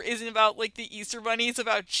Easter isn't about like the Easter bunny, it's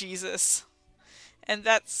about Jesus. And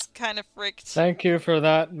that's kind of fricked. Thank you for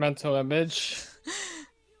that mental image.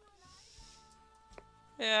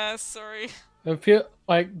 Yeah, sorry. I feel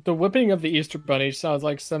like the whipping of the Easter Bunny sounds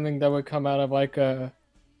like something that would come out of like a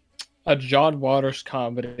John Waters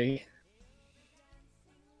comedy.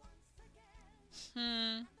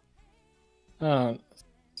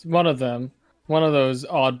 It's one of them. One of those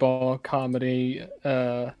oddball comedy.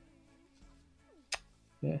 Yeah.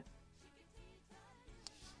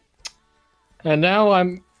 And now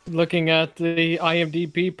I'm looking at the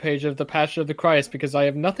IMDb page of The Passion of the Christ because I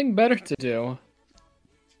have nothing better to do.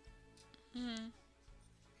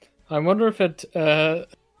 I wonder if it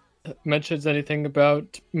mentions anything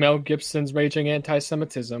about Mel Gibson's raging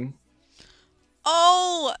anti-Semitism.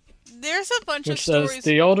 Oh, there's a bunch of stories. Which says,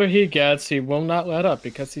 the older he gets, he will not let up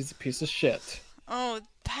because he's a piece of shit. Oh,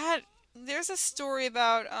 there's a story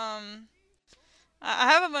about, I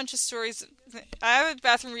have a bunch of stories. I have a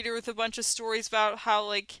bathroom reader with a bunch of stories about how,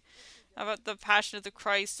 like, about the Passion of the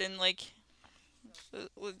Christ and, like,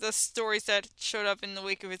 the stories that showed up in the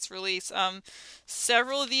wake of its release.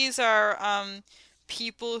 Several of these are,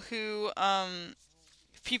 people who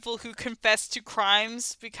confess to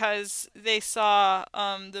crimes because they saw,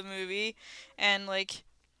 the movie and, like,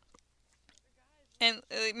 and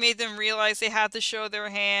it made them realize they had to show their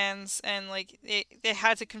hands and like they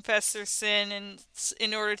had to confess their sin and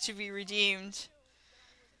in order to be redeemed.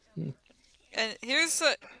 And here's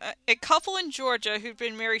a couple in Georgia who'd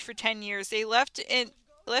been married for 10 years. They left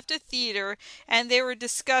a theater and they were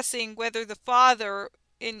discussing whether the father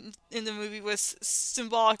in the movie was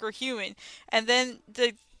symbolic or human. And then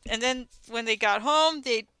when they got home,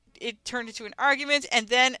 it turned into an argument and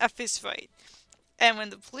then a fist fight. And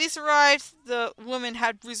when the police arrived, the woman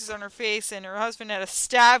had bruises on her face and her husband had a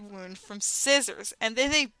stab wound from scissors. And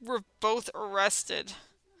then they were both arrested.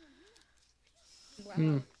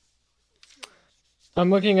 Wow. I'm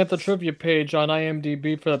looking at the trivia page on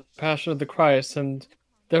IMDb for the Passion of the Christ, and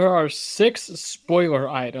there are 6 spoiler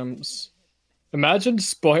items. Imagine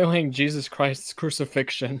spoiling Jesus Christ's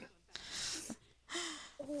crucifixion.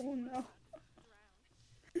 Oh no.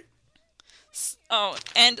 Oh,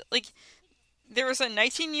 and like there was a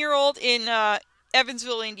 19-year-old in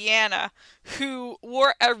Evansville, Indiana, who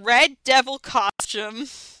wore a red devil costume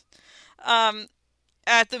um,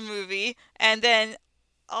 at the movie, and then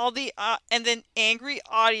angry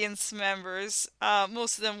audience members,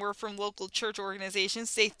 most of them were from local church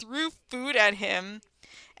organizations. They threw food at him,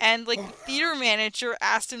 and like the theater manager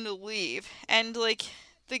asked him to leave, and like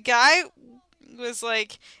the guy was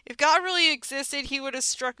like, if God really existed, he would have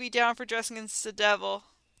struck me down for dressing as the devil.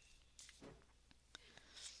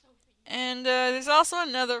 And there's also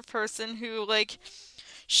another person who like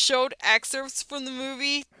showed excerpts from the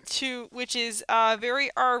movie to which is very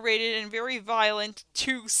R-rated and very violent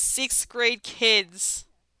to 6th grade kids.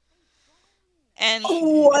 And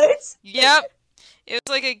What? yep, it was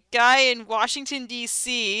like a guy in Washington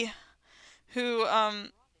D.C. who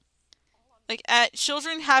like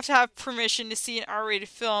children have to have permission to see an R-rated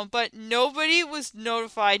film, but nobody was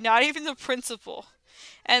notified, not even the principal.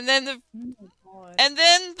 And then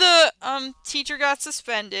the teacher got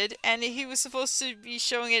suspended, and he was supposed to be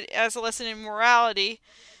showing it as a lesson in morality,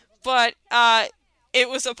 but it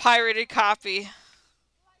was a pirated copy.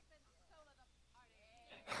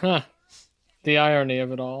 Huh. The irony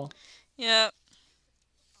of it all. Yeah.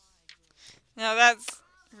 Now that's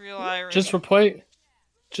real irony. Just replace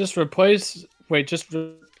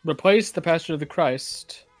the Passion of the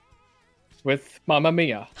Christ with Mamma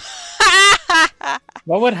Mia.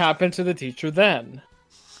 What would happen to the teacher then?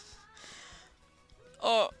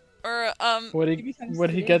 Would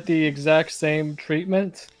he get the exact same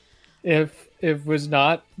treatment if it was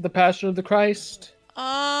not the Passion of the Christ?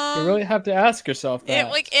 You really have to ask yourself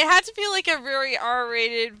that. It had to be like a very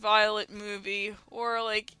R-rated, violent movie, or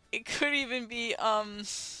like it could even be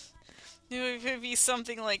it could be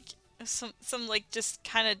something like some like just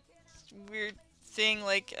kind of weird thing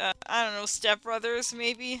like I don't know, Step Brothers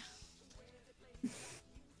maybe.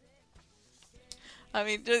 I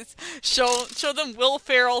mean, just show them Will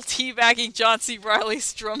Ferrell teabagging John C.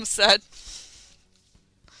 Reilly's drum set.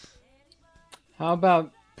 How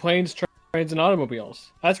about Planes, Trains, and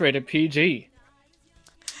Automobiles? That's rated PG.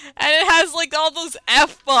 And it has like all those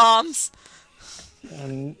F-bombs.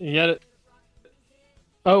 And yet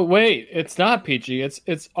oh wait, it's not PG.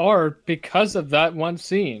 It's R because of that one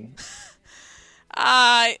scene.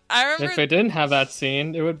 I remember if it didn't have that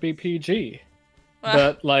scene, it would be PG.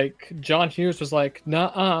 But like John Hughes was like,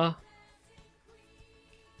 "Nuh-uh."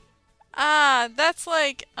 That's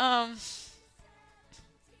like that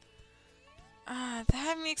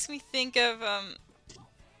makes me think of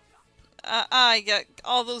I got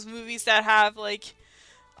all those movies that have like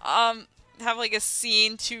a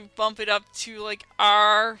scene to bump it up to like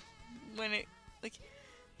R when it like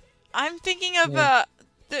I'm thinking of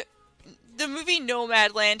the movie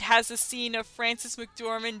Nomadland has a scene of Frances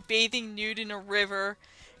McDormand bathing nude in a river,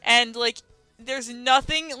 and like there's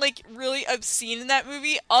nothing like really obscene in that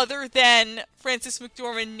movie other than Frances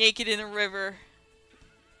McDormand naked in a river.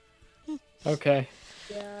 Okay.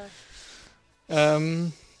 Yeah.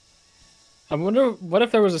 I wonder what if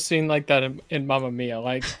there was a scene like that in Mamma Mia.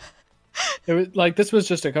 Like it was like this was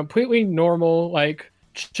just a completely normal like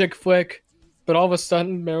chick flick. But all of a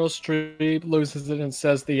sudden, Meryl Streep loses it and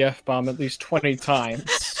says the F-bomb at least 20 times.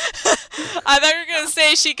 I thought you were gonna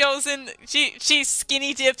say she goes in, she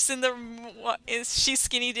skinny dips in the water, and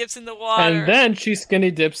then she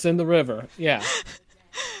skinny dips in the river. Yeah,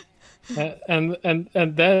 and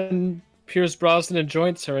then Pierce Brosnan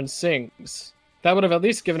joins her and sings. That would have at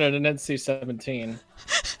least given it an NC-17.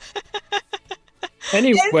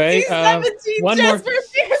 Anyway, NC-17 one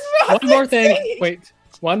more thing. Wait.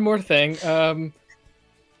 One more thing.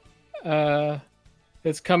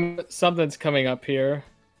 Something's coming up here.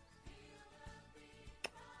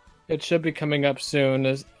 It should be coming up soon,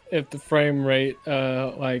 as if the frame rate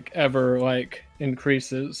ever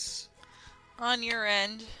increases. On your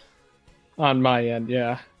end. On my end,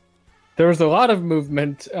 yeah. There was a lot of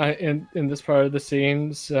movement in this part of the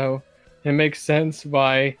scene, so it makes sense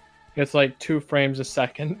why it's like 2 frames a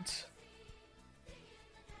second.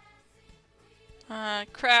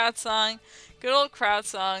 Crowd song. Good old crowd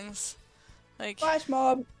songs. Like Flash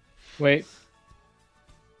mob. Wait.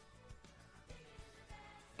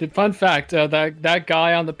 Fun fact, that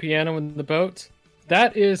guy on the piano in the boat,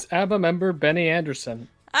 that is ABBA member Benny Anderson.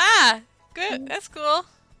 Ah, good. That's cool.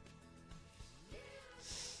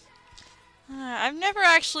 I've never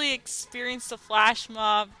actually experienced a flash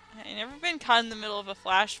mob. I've never been caught in the middle of a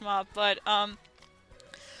flash mob, but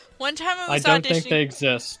one time I I was don't think auditioning. they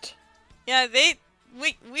exist. Yeah,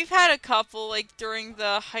 we've had a couple like during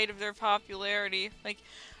the height of their popularity. Like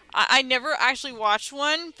I never actually watched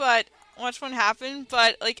one happen,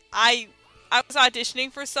 but like I was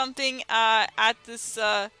auditioning for something at this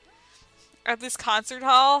concert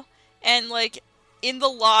hall, and like in the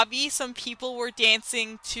lobby some people were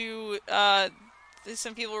dancing to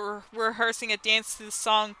some people were rehearsing a dance to the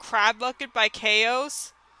song Crab Bucket by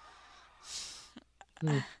Chaos.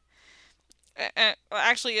 Hmm.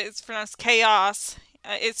 Actually, it's pronounced Chaos.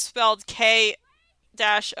 It's spelled K-O-S.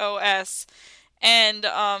 And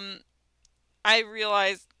I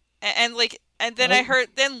realized, and then I Oh, heard,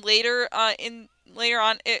 then later, later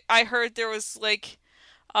on, I heard there was like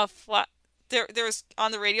a there was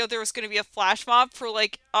on the radio there was going to be a flash mob for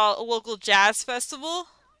like a local jazz festival,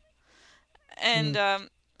 hmm. and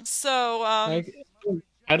so I,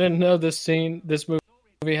 I didn't know this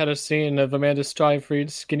movie had a scene of Amanda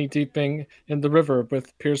Seyfried skinny dipping in the river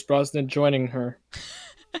with Pierce Brosnan joining her.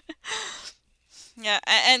 yeah,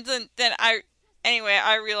 and then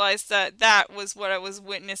I realized that that was what I was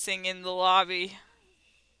witnessing in the lobby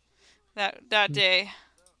that Hmm. day.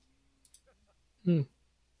 Hmm.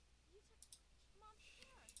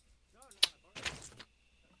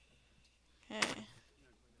 Okay.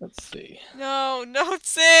 Let's see. No, don't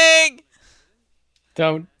sing.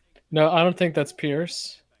 Don't. No, I don't think that's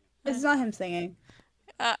Pierce. It's not him singing.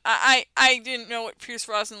 I didn't know what Pierce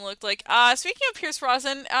Brosnan looked like. Speaking of Pierce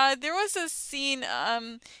Brosnan, there was a scene.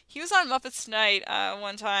 He was on Muppets Tonight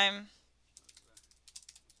one time,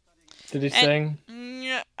 Did he and sing?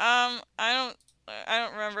 yeah, I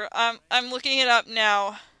don't remember. I'm looking it up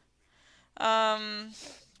now. Um,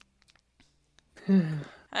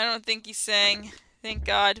 I don't think he sang. Thank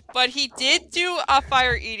God. But he did do a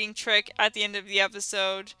fire eating trick at the end of the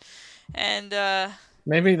episode, and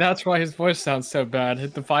Maybe that's why his voice sounds so bad.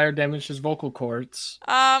 The fire damaged his vocal cords.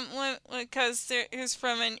 because it was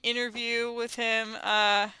from an interview with him.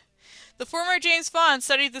 The former James Bond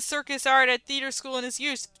studied the circus art at theater school in his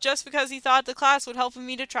youth just because he thought the class would help him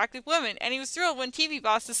meet attractive women, and he was thrilled when TV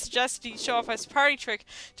bosses suggested he show off his party trick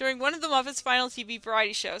during one of the Muppets' final TV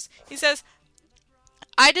variety shows. He says,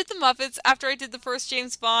 I did the Muppets after I did the first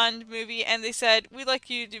James Bond movie, and they said, we'd like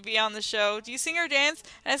you to be on the show. Do you sing or dance?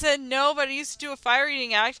 And I said, no, but I used to do a fire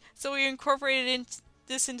eating act, so we incorporated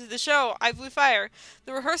this into the show. I blew fire.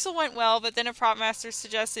 The rehearsal went well, but then a prop master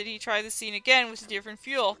suggested he try the scene again with a different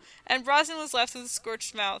fuel, and Brosnan was left with a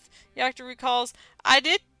scorched mouth. The actor recalls, I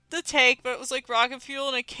did the take, but it was like rocket fuel,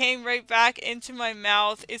 and it came right back into my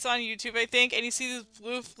mouth. It's on YouTube, I think, and you see this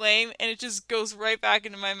blue flame, and it just goes right back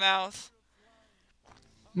into my mouth.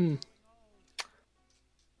 Hmm.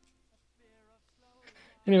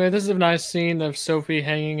 Anyway, this is a nice scene of Sophie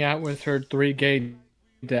hanging out with her 3 gay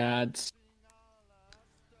dads.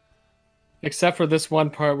 Except for this one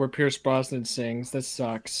part where Pierce Brosnan sings. That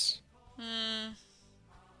sucks. Hmm.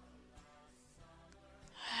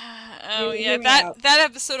 Oh yeah, Hear me out. that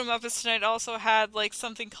episode of Muppets Tonight also had like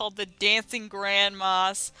something called the Dancing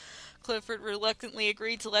Grandmas. Clifford reluctantly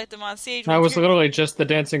agreed to let them on stage. That was literally just the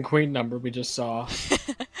Dancing Queen number we just saw.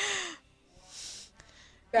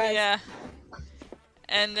 Guys, Yeah,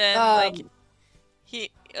 and then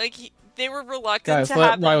they were reluctant Guys, to let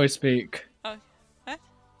have them. Riley speak. Oh, what?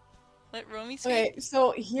 Let Romy speak. okay,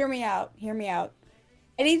 so hear me out. Hear me out.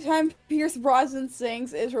 Anytime Pierce Brosnan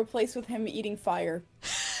sings is replaced with him eating fire.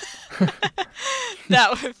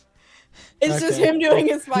 That would. It's just Okay. him doing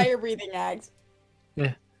his fire breathing act.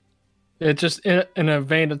 Yeah. It just in a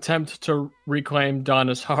vain attempt to reclaim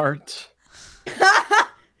Donna's heart.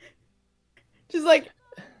 Just like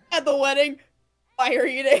at the wedding, fire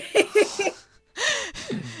eating.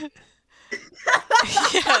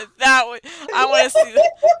 Yeah, that would. I want to see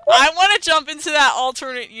that. I want to jump into that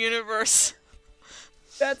alternate universe.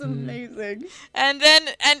 That's amazing. And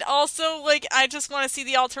also, like, I just want to see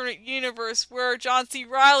the alternate universe where John C.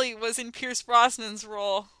 Reilly was in Pierce Brosnan's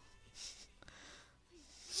role.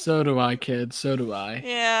 So do I, kid. So do I.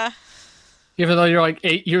 Yeah. Even though you're like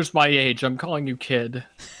 8 years my age, I'm calling you kid.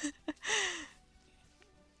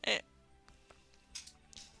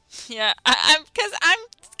 Yeah, because I'm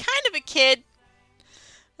kind of a kid.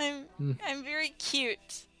 I'm very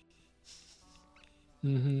cute.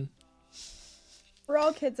 Mm-hmm. We're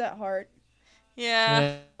all kids at heart.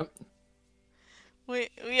 Yeah.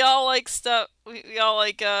 We all like stuff. We all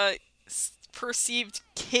like perceived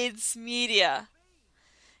kids media.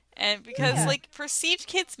 And because Yeah. like perceived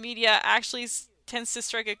kids media actually tends to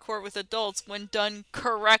strike a chord with adults when done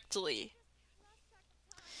correctly.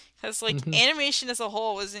 Because, like, animation as a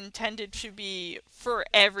whole was intended to be for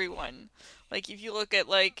everyone. Like, if you look at,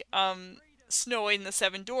 like, Snow White and the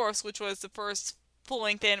Seven Dwarfs, which was the first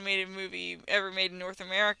full-length animated movie ever made in North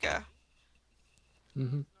America.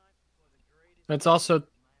 It's also,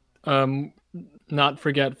 not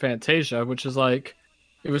forget Fantasia, which is like,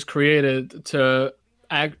 it was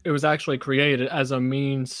actually created as a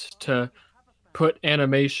means to put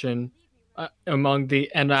animation among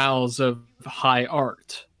the annals of high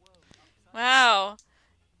art. Wow.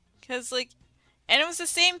 Because, like, and it was the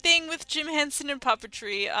same thing with Jim Henson and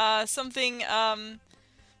puppetry. Something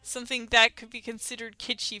that could be considered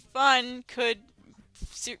kitschy fun could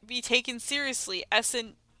be taken seriously as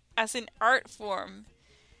an art form.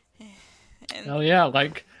 And Oh yeah,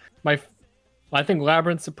 like I think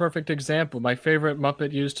Labyrinth's a perfect example. My favorite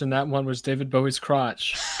Muppet used in that one was David Bowie's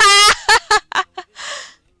crotch.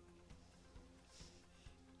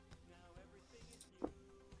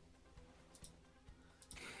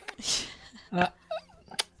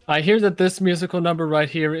 I hear that this musical number right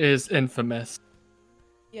here is infamous.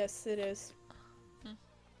 Yes, it is.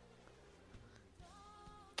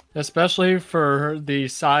 Especially for the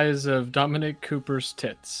size of Dominic Cooper's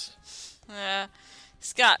tits.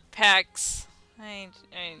 he's got pecs.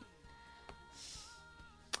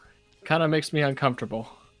 Kind of makes me uncomfortable.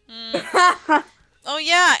 Oh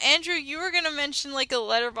yeah, Andrew, you were gonna mention like a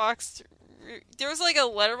Letterboxd. There was like a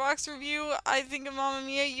Letterboxd review, I think, of Mamma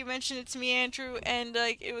Mia. You mentioned it to me, Andrew, and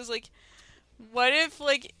like it was like, what if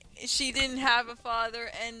like she didn't have a father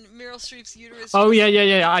and Meryl Streep's uterus? Oh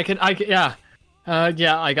yeah. I can yeah.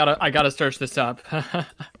 I gotta search this up.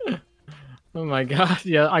 Oh my god,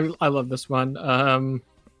 yeah, I love this one.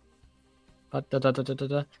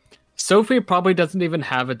 Sophie probably doesn't even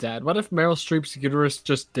have a dad. What if Meryl Streep's uterus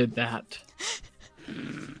just did that?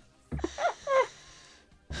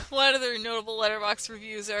 What other notable Letterboxd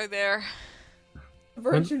reviews are there?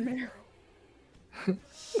 Virgin Meryl.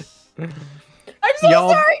 I'm so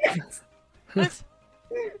sorry. What?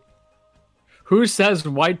 Who says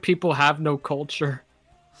white people have no culture?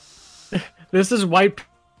 This is white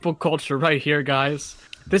people culture right here, guys.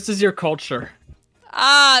 This is your culture.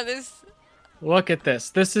 This. Look at this.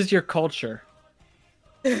 This is your culture.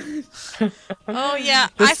 Oh yeah,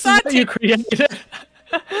 I saw it. You created.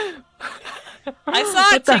 I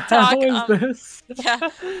saw a TikTok. What the hell is this? Yeah,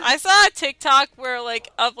 I saw a TikTok where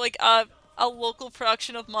a local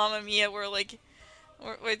production of Mamma Mia where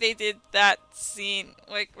they did that scene,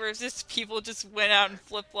 like where just people just went out in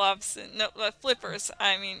flip-flops and flippers.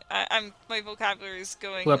 I mean, my vocabulary is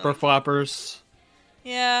going. Flipper floppers.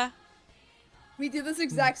 Yeah. We did this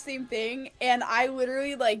exact same thing, and I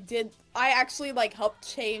literally I actually helped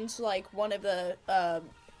change one of the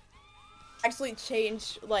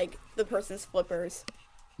the person's flippers.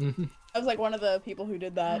 I was one of the people who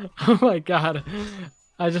did that. Oh my god.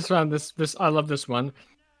 I just found this I love this one.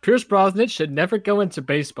 Pierce Brosnan should never go into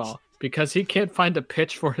baseball because he can't find a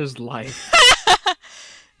pitch for his life.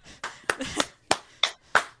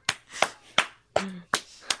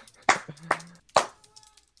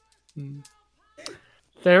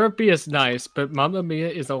 Therapy is nice, but Mamma Mia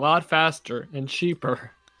is a lot faster and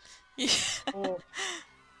cheaper. Yeah. Oh.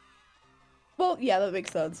 Well, yeah, that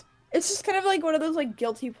makes sense. It's just kind of one of those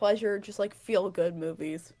guilty pleasure, just feel-good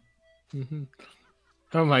movies.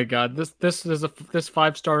 Oh my god, this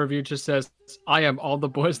 5-star review just says, "I am all the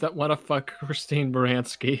boys that want to fuck Christine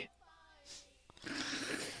Baranski."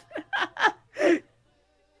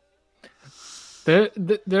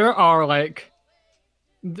 There are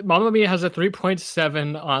Mamma Mia has a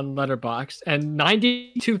 3.7 on Letterboxd and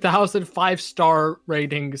 92,000 5-star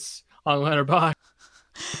ratings on Letterboxd.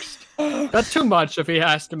 That's too much if he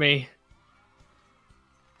asks me.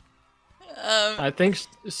 I think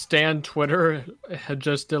Stan Twitter had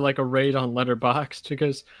just did a raid on Letterboxd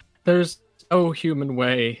because there's no human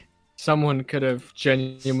way someone could have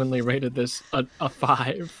genuinely rated this a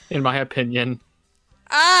 5, in my opinion.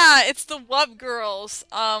 It's the Wub Girls,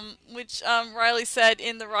 which Riley said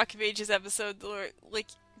in the Rock of Ages episode, the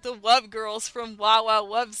Wub Girls from Wow Wow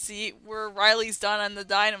Wubsy were Riley's Dawn on the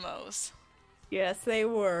Dynamos. Yes, they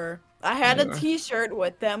were. I had a t-shirt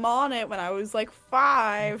with them on it when I was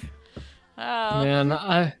 5. Oh. Man,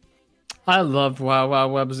 I loved Wow Wow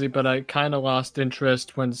Wubsy, but I kind of lost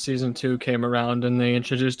interest when season 2 came around and they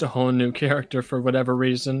introduced a whole new character for whatever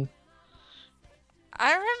reason.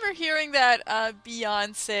 I remember hearing that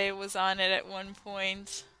Beyonce was on it at one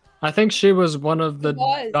point. I think she was one of the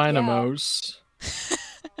Dynamos.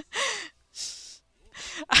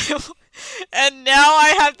 Yeah. And now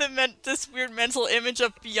I have this weird mental image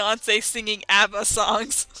of Beyonce singing ABBA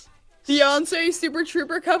songs. Beyonce Super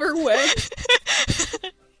Trooper cover with.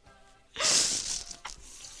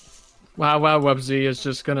 Wow Wow Wubsy is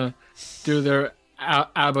just gonna do their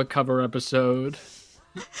ABBA cover episode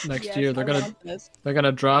next Yes, year. I want this. They're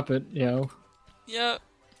gonna drop it, you know. Yep.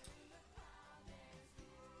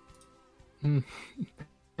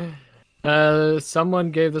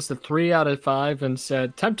 Someone gave this a 3 out of 5 and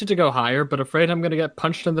said, tempted to go higher, but afraid I'm gonna get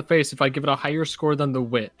punched in the face if I give it a higher score than The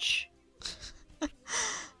Witch.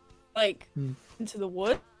 Like, into the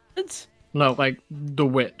woods? No, like The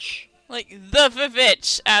Witch. Like the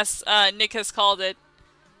Vivitch, as Nick has called it.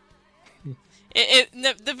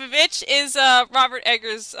 The Vivitch is Robert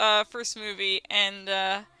Eggers' first movie, and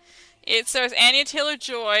it stars Anya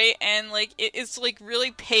Taylor-Joy, and like it's like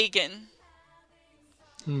really pagan.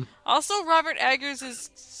 Also, Robert Eggers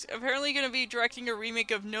is apparently going to be directing a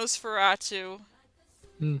remake of Nosferatu.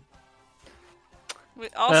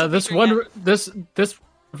 This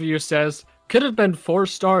review says could have been 4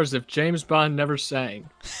 stars if James Bond never sang,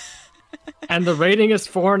 and the rating is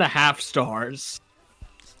 4.5 stars.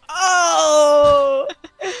 Oh!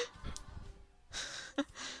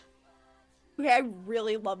 Okay, I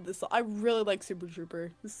really love this song. I really like Super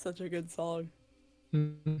Trooper. This is such a good song.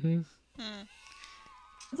 It's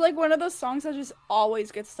like one of those songs that just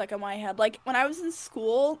always gets stuck in my head. Like, when I was in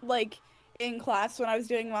school, like, in class, when I was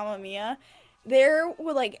doing Mamma Mia, there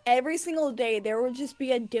would, like, every single day, there would just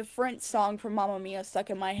be a different song from Mamma Mia stuck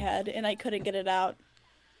in my head, and I couldn't get it out.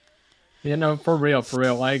 You know, for real.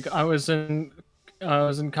 Like, I was in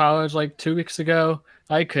college, like, 2 weeks ago.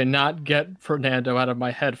 I could not get Fernando out of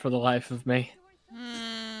my head for the life of me.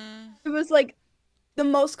 It was, like, the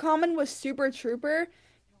most common was Super Trooper,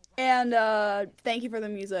 and Thank You for the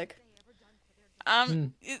Music. Not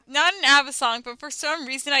an ABBA song, but for some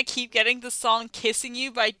reason I keep getting the song "Kissing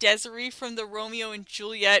You" by Desiree from the Romeo and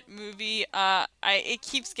Juliet movie. It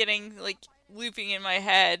keeps getting like looping in my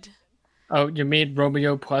head. Oh, you mean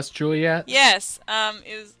Romeo plus Juliet? Yes.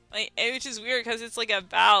 It was like, which is weird because it's like a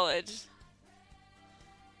ballad.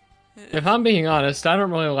 If I'm being honest, I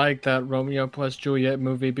don't really like that Romeo plus Juliet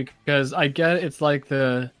movie because I get it's like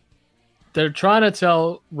they're trying to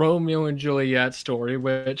tell Romeo and Juliet story,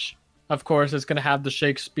 which, of course, is going to have the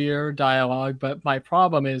Shakespeare dialogue. But my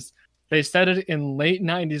problem is they said it in late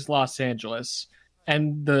 90s Los Angeles,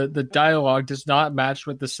 and the dialogue does not match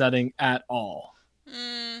with the setting at all.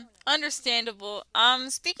 Understandable.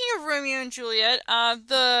 Speaking of Romeo and Juliet,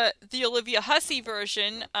 the Olivia Hussey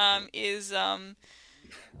version is gonna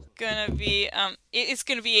be it's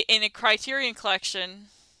gonna be in a Criterion collection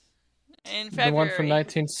in February. The one from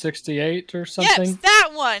 1968 or something? Yes,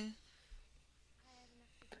 that one!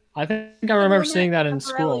 I think I remember seeing that in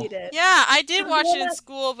school. Yeah, I did watch it in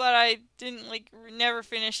school, but I didn't never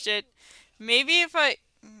finished it. Maybe if I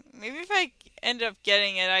end up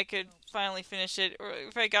getting it, I could finally finish it, or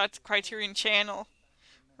if I got the Criterion Channel,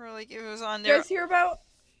 or like if it was on there. Did you guys hear about?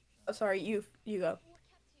 Oh, sorry, you go.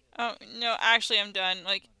 Oh no, actually, I'm done.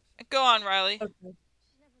 Like, go on, Riley. Okay.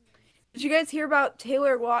 Did you guys hear about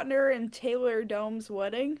Taylor Lautner and Taylor Dome's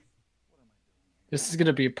wedding? This is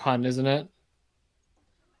gonna be a pun, isn't it?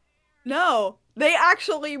 No, they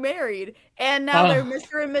actually married, and now they're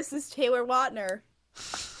Mr. and Mrs. Taylor Lautner.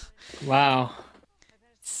 Wow.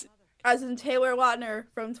 As in Taylor Lautner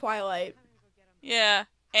from Twilight. Yeah,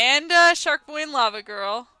 and Shark Boy and Lava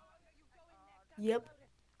Girl. Yep.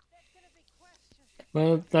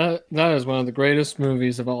 Well, that is one of the greatest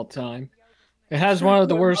movies of all time. It has one of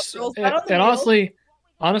the worst.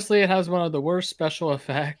 Honestly, it has one of the worst special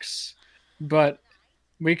effects, but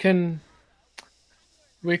we can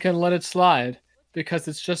let it slide because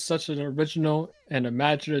it's just such an original and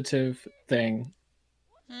imaginative thing.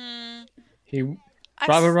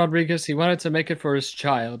 Robert Rodriguez, he wanted to make it for his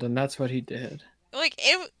child, and that's what he did. Like,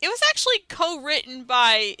 it was actually co-written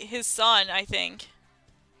by his son, I think.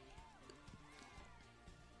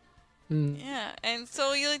 Yeah, and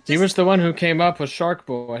so he was the one who came up with Shark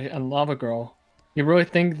Boy and Lava Girl. You really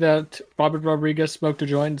think that Robert Rodriguez smoked a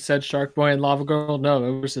joint and said Shark Boy and Lava Girl? No,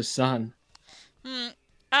 it was his son.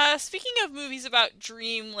 Speaking of movies about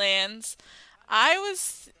dreamlands, I've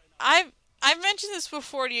mentioned this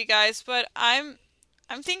before to you guys, but I'm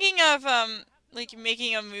thinking of like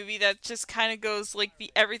making a movie that just kind of goes like the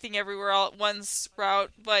everything everywhere all at once route,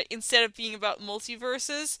 but instead of being about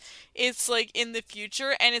multiverses, it's like in the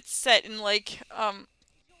future, and it's set in like and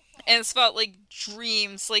it's about like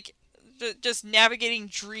dreams, like just navigating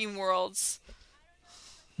dream worlds.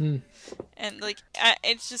 And like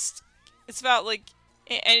it's about like,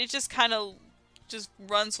 and it just kind of just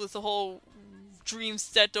runs with the whole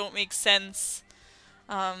dreams that don't make sense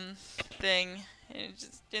thing. And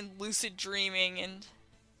just in lucid dreaming. And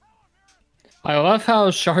I love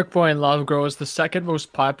how Shark Boy and Lava Girl is the second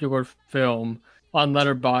most popular film on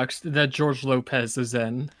Letterboxd that George Lopez is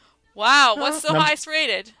in. Wow, Huh? what's the highest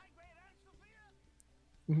rated?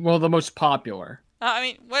 Well, the most popular.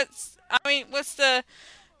 What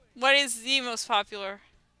is the most popular?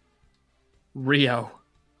 Rio.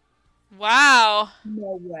 Wow.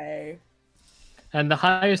 No way. And the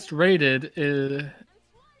highest rated is...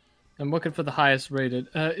 I'm looking for the highest rated.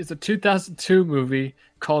 It's a 2002 movie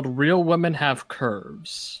called Real Women Have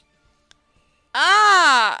Curves.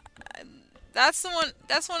 Ah, that's the one.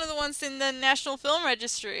 That's one of the ones in the National Film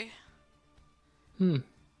Registry. And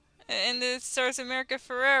it stars America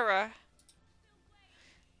Ferrera.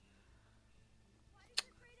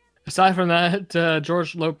 Aside from that,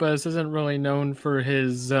 George Lopez isn't really known for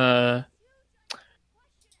his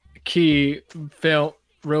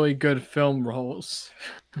really good film roles.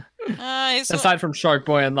 Aside from Shark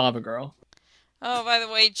Boy and Lava Girl. Oh, by the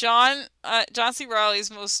way, John C.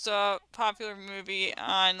 Reilly's most popular movie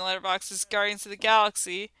on Letterboxd is Guardians of the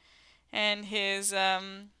Galaxy, and his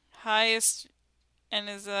highest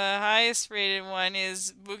rated one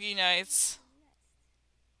is Boogie Nights.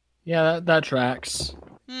 Yeah, that tracks.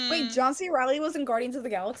 Wait, John C. Reilly was in Guardians of the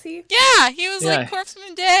Galaxy? Yeah, he was like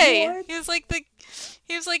Corpseman Day. What? He was like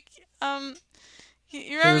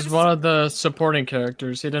He was one of the supporting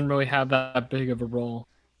characters. He didn't really have that big of a role.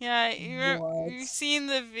 Yeah, you've seen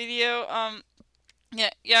the video.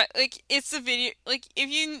 Yeah, like it's the video. Like if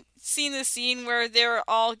you've seen the scene where they're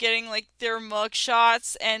all getting like their mug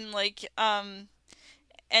shots and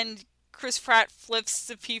and Chris Pratt flips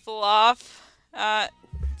the people off.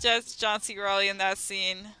 Just John C. Reilly in that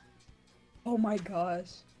scene. Oh my gosh.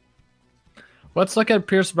 Let's look at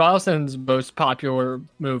Pierce Brosnan's most popular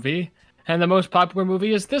movie. And the most popular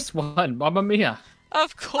movie is this one, Mamma Mia.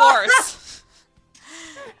 Of course.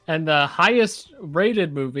 And the highest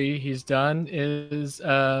rated movie he's done is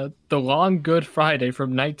The Long Good Friday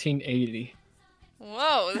from 1980.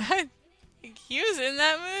 Whoa, he was in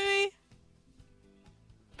that movie?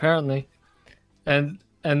 Apparently. And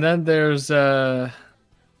then there's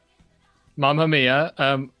Mamma Mia,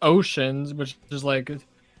 Oceans, which is like a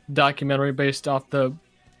documentary based off the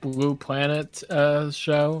Blue Planet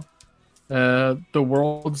show. The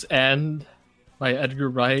World's End by Edgar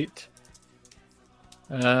Wright.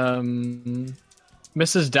 Mrs.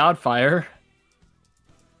 Doubtfire.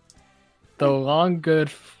 The Long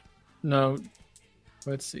Good... No.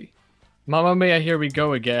 Let's see. Mamma Mia, Here We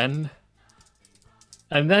Go Again.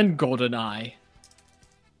 And then GoldenEye.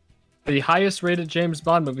 The highest rated James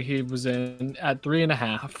Bond movie he was in at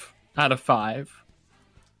 3.5 out of 5.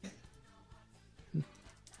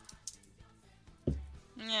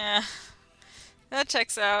 Yeah. That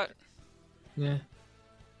checks out. Yeah.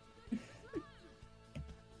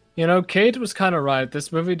 You know, Kate was kind of right. This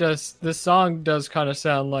song does kind of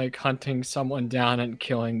sound like hunting someone down and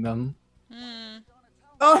killing them.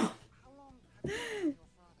 Oh!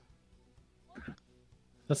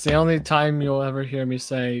 That's the only time you'll ever hear me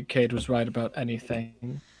say Kate was right about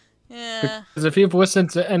anything. Yeah. Because if you've listened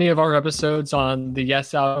to any of our episodes on the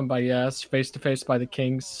Yes album by Yes, Face to Face by the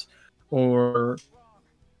Kings, or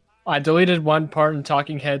I deleted one part in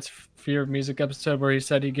Talking Heads' Fear of Music episode where he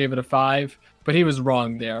said he gave it a 5, but he was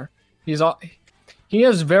wrong there. He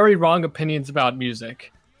has very wrong opinions about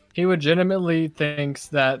music. He legitimately thinks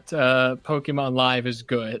that Pokemon Live is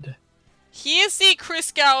good. He is the Chris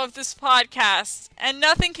Gow of this podcast, and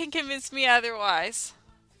nothing can convince me otherwise.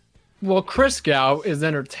 Well, Chris Gow is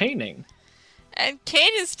entertaining. And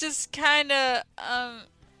Kate is just kind of,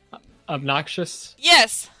 Obnoxious?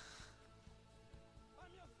 Yes.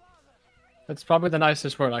 That's probably the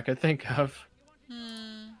nicest word I could think of.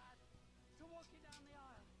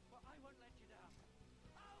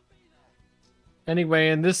 Anyway,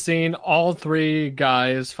 in this scene, all three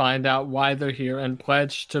guys find out why they're here and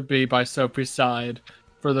pledge to be by Sophie's side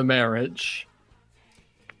for the marriage.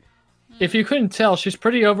 If you couldn't tell, she's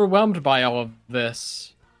pretty overwhelmed by all of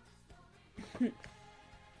this.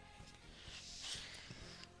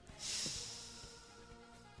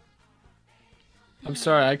 I'm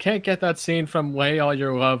sorry, I can't get that scene from Lay All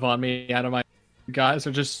Your Love on Me out of my... Guys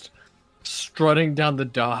are just strutting down the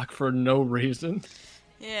dock for no reason.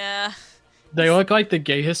 Yeah. They look like the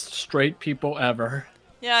gayest straight people ever.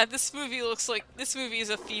 Yeah, this movie is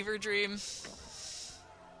a fever dream.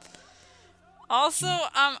 Also,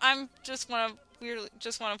 I'm just want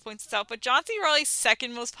to point this out, but John C. Reilly's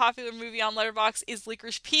second most popular movie on Letterboxd is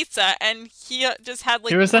Licorice Pizza, and he just had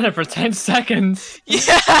like... He was in it for 10 seconds.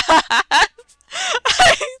 Yeah!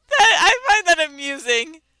 I find that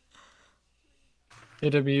amusing.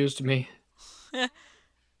 It amused me.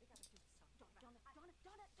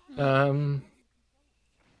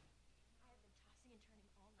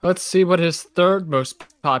 Let's see what his third most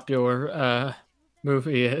popular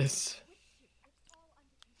movie is.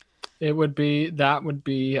 That would be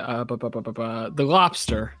The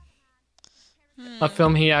Lobster, a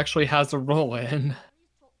film he actually has a role in.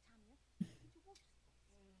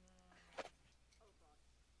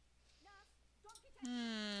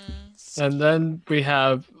 And then we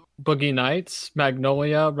have Boogie Nights,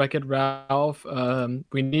 Magnolia, Wreck-It Ralph.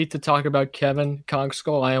 We need to talk about Kevin, Kong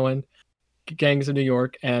Skull Island, Gangs of New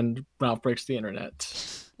York, and Ralph Breaks the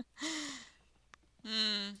Internet.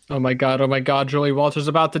 Oh my god, Julie Walters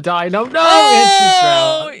about to die. No, and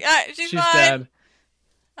she's drowned. She's dead.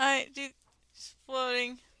 She's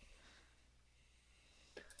floating.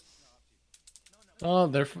 Oh,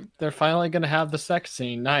 they're finally gonna have the sex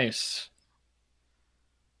scene. Nice.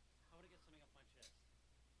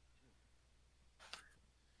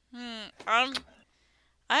 I've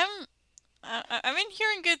been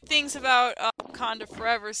hearing good things about Wakanda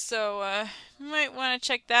Forever, so you might want to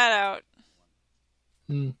check that out.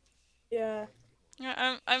 Yeah.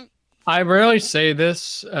 I rarely say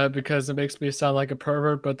this because it makes me sound like a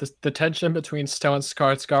pervert, but the tension between Stellan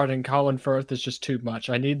Skarsgård and Colin Firth is just too much.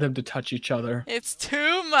 I need them to touch each other. It's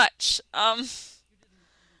too much.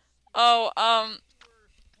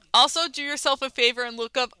 Also, do yourself a favor and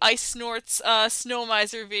look up Ice Snort's Snow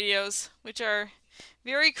Miser videos, which are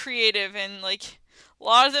very creative, and like a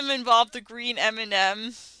lot of them involve the green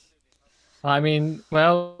M&M. I mean,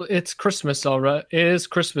 well, it's Christmas already. It is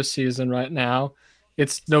Christmas season right now.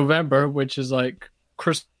 It's November, which is like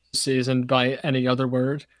Christmas season by any other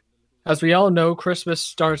word. As we all know, Christmas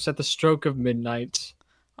starts at the stroke of midnight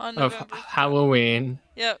of Halloween.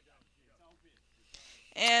 Yep.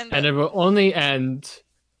 And it will only end.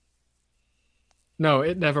 No,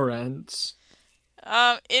 it never ends.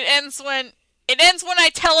 It ends when I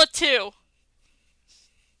tell it to.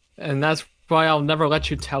 And that's why I'll never let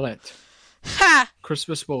you tell it. Ha!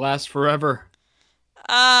 Christmas will last forever.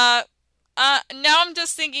 Now I'm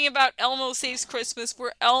just thinking about Elmo Saves Christmas,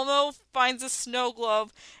 where Elmo finds a snow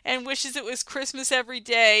globe and wishes it was Christmas every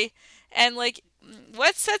day. And like,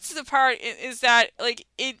 what sets it apart is that like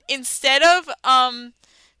instead of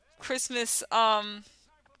Christmas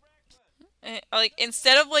like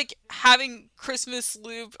instead of like having Christmas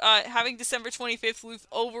loop, having December 25th loop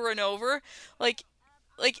over and over, like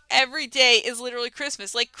every day is literally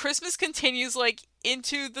Christmas. Like Christmas continues like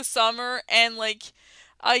into the summer, and like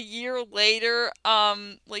a year later,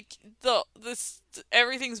 like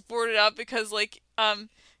everything's boarded up because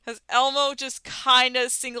Elmo just kind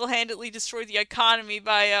of single-handedly destroyed the economy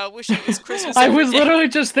by wishing it was Christmas I every was day. literally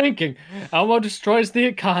just thinking, Elmo destroys the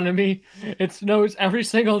economy. It snows every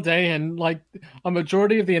single day, and like a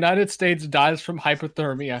majority of the United States dies from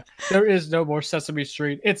hypothermia. There is no more Sesame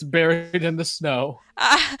Street. It's buried in the snow.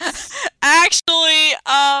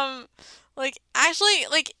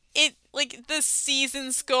 The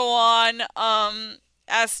seasons go on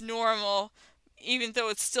as normal, even though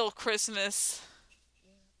it's still Christmas.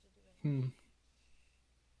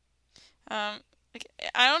 I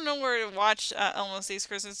don't know where to watch Elmo Saves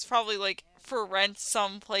Christmas. It's probably like for rent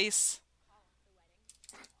someplace.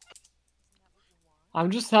 I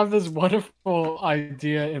just have this wonderful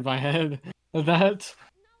idea in my head that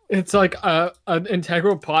it's like an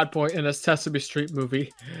integral plot point in a Sesame Street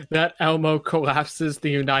movie that Elmo collapses the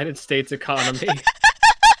United States economy.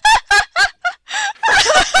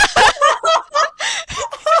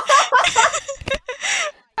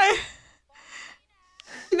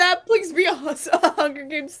 That please be a Hunger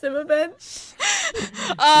Games sim event.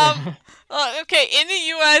 Okay, in the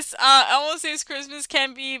U.S., Elmo Saves Christmas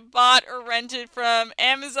can be bought or rented from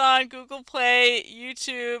Amazon, Google Play,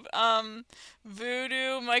 YouTube,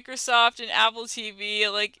 Vudu, Microsoft, and Apple TV.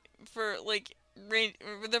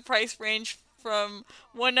 The price range from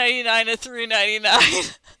 $1.99 to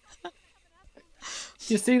 $3.99.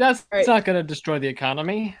 You see, that's not going to destroy the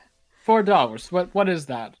economy. $4. What is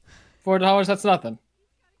that? $4? That's nothing.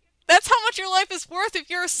 That's how much your life is worth if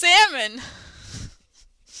you're a salmon.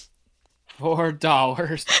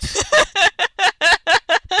 $4.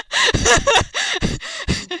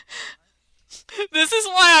 This is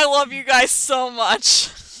why I love you guys so much.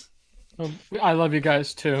 I love you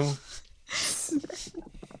guys too.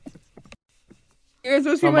 You're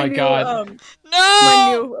supposed to be my God. No!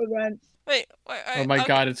 My new event. Wait, oh my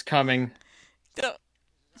God, it's coming.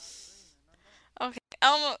 Okay,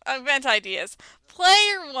 Elmo, event ideas.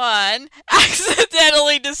 Player 1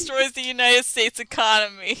 accidentally destroys the United States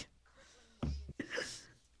economy.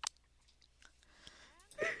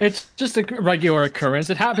 It's just a regular occurrence.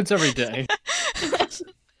 It happens every day.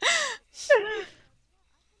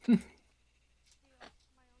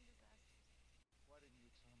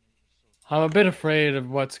 I'm a bit afraid of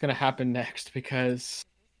what's going to happen next because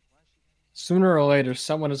sooner or later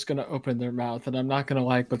someone is going to open their mouth and I'm not going to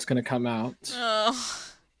like what's going to come out. Oh.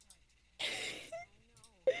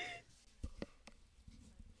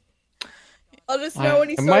 I'll just know when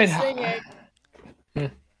he starts singing.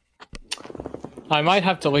 I might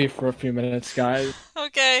have to leave for a few minutes, guys.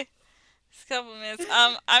 Okay. Just a couple minutes.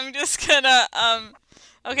 I'm just gonna,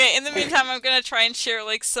 okay, in the meantime, I'm gonna try and share,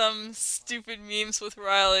 like, some stupid memes with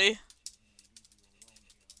Riley.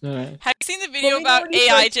 Alright. Have you seen the video about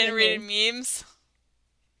AI-generated memes?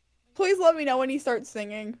 Please let me know when he starts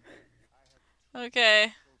singing.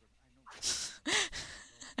 Okay.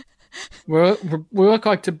 We look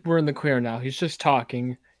like we're in the clear now. He's just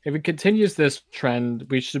talking. If he continues this trend,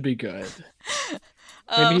 we should be good.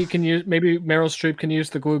 Maybe he can use. Maybe Meryl Streep can use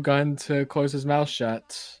the glue gun to close his mouth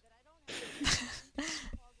shut.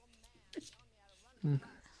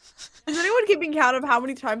 Is anyone keeping count of how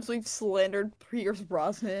many times we've slandered Pierce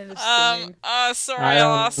Brosnan in his singing? Sorry, I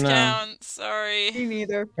lost count. Sorry. Me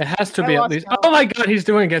neither. It has to be at least. Oh my god, he's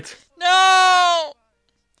doing it! No!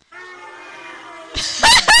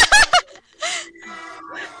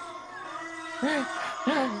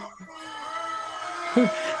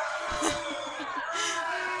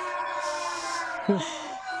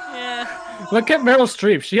 Yeah. Look at Meryl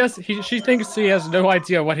Streep. She thinks she has no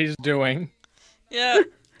idea what he's doing. Yeah.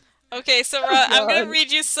 Okay, so I'm gonna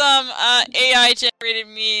read you some AI generated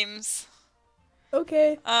memes.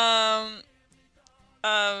 Okay.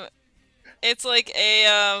 It's like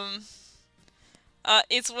a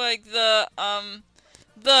it's like the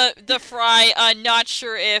Fry not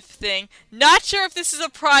sure if thing. Not sure if this is a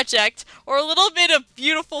project or a little bit of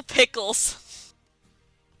beautiful pickles.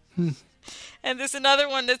 And there's another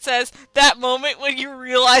one that says, that moment when you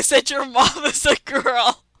realize that your mom is a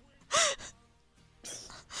girl.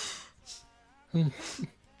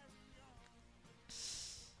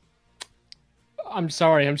 I'm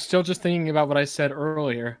sorry, I'm still just thinking about what I said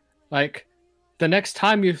earlier. Like, the next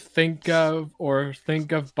time you think of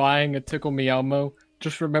buying a Tickle Me Elmo,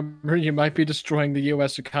 just remember you might be destroying the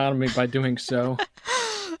US economy by doing so.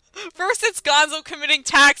 First it's Gonzo committing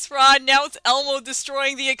tax fraud, now it's Elmo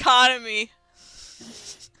destroying the economy.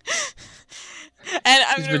 And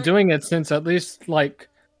He's been doing it since at least, like...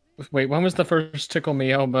 Wait, when was the first Tickle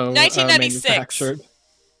Me Elmo 1996. Manufactured?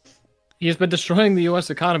 He's been destroying the US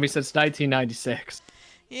economy since 1996.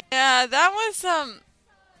 Yeah, that was,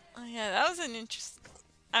 yeah, that was an interesting...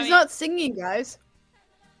 He's not singing, guys.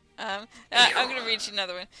 I'm gonna read you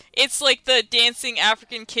another one. It's like the dancing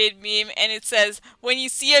African kid meme, and it says, when you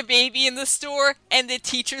see a baby in the store, and the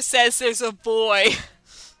teacher says there's a boy.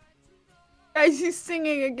 Guys, he's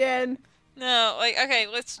singing again. No, like, okay,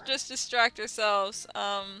 let's just distract ourselves.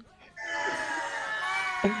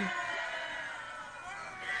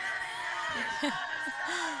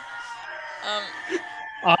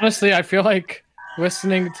 Honestly, I feel like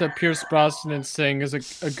listening to Pierce Brosnan sing is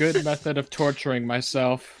a good method of torturing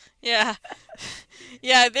myself. Yeah.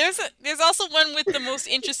 Yeah, there's also one with the most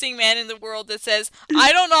interesting man in the world that says,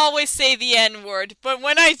 I don't always say the N-word, but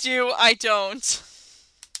when I do, I don't.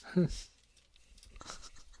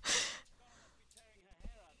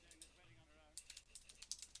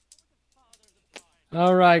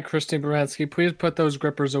 Alright, Christine Baranski, please put those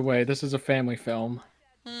grippers away. This is a family film.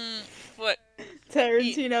 What?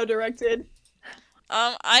 Tarantino directed.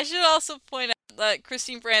 I should also point out that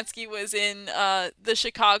Christine Baranski was in the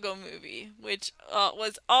Chicago movie, which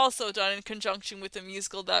was also done in conjunction with the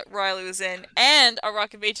musical that Riley was in, and a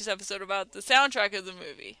Rock and Pages episode about the soundtrack of the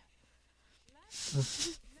movie.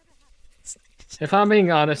 If I'm being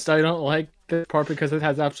honest, I don't like this part because it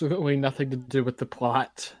has absolutely nothing to do with the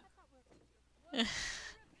plot.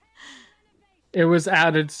 It was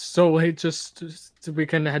added solely just so we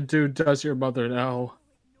can do Does Your Mother Know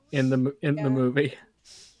in the movie.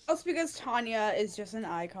 Also because Tanya is just an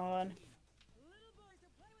icon.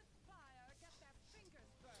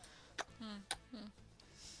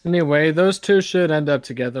 Anyway, those two should end up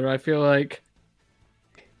together. I feel like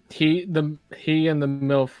he and the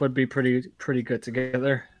MILF would be pretty good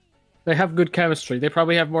together. They have good chemistry. They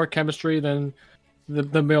probably have more chemistry than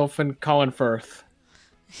the MILF and Colin Firth.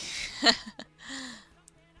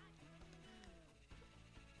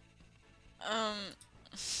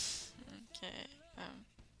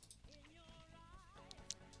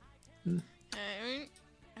 Okay.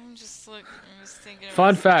 I'm just thinking.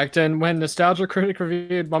 Fun fact, and when Nostalgia Critic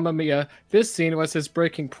reviewed Mamma Mia, this scene was his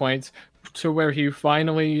breaking point to where he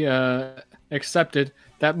finally accepted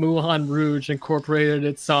that Moulin Rouge incorporated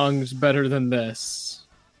its songs better than this.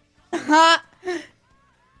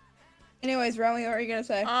 Anyways, Romy, what are you gonna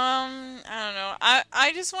say? I don't know.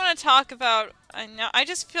 I just want to talk about. I know. I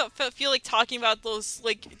just feel like talking about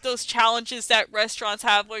those challenges that restaurants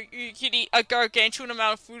have, where you could eat a gargantuan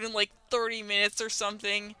amount of food in like 30 minutes or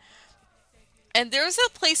something. And there's a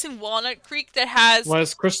place in Walnut Creek that has.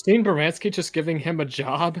 Was Christine Baranski just giving him a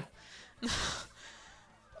job?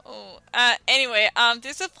 Oh, anyway,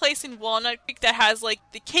 there's a place in Walnut Creek that has like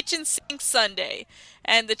the kitchen sink sundae,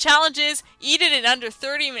 and the challenge is eat it in under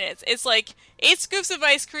 30 minutes. It's like 8 scoops of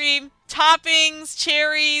ice cream, toppings,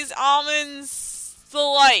 cherries, almonds, the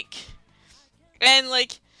like, and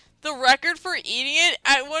like the record for eating it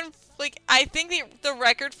at one, like I think the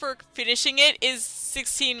record for finishing it is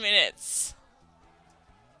 16 minutes.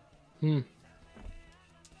 Hmm.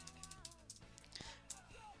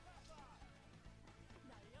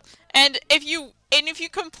 And if you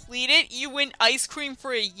complete it, you win ice cream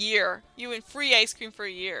for a year. You win free ice cream for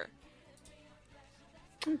a year.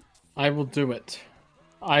 I will do it.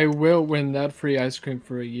 I will win that free ice cream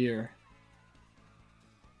for a year.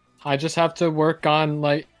 I just have to work on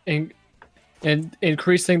like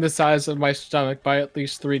increasing the size of my stomach by at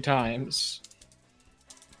least 3 times.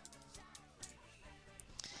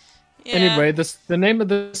 Yeah. Anyway, the name of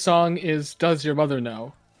the song is "Does Your Mother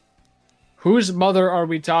Know?" Whose mother are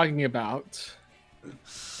we talking about?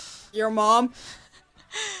 Your mom.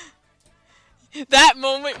 That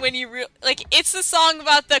moment when you it's the song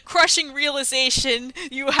about the crushing realization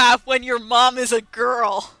you have when your mom is a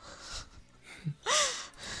girl.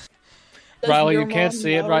 Riley, you can't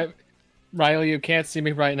see it right. Riley, you can't see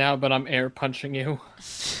me right now, but I'm air punching you.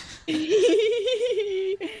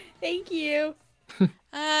 Thank you.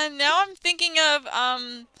 Now I'm thinking of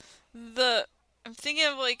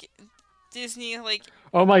like Disney, like.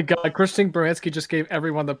 Oh my god, Christine Baranski just gave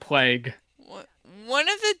everyone the plague. One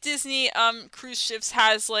of the Disney cruise ships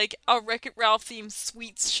has like a Wreck-It Ralph themed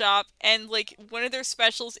sweets shop, and like one of their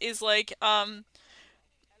specials is like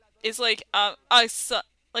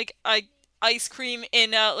ice cream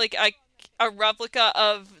in like a replica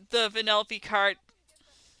of the Vanellope cart.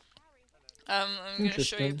 I'm gonna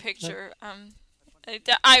show you a picture.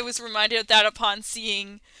 I was reminded of that upon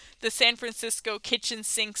seeing the San Francisco kitchen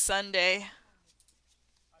sink sundae.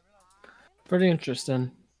 Pretty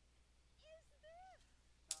interesting.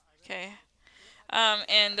 Okay.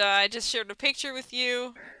 And I just shared a picture with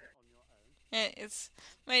you. And it's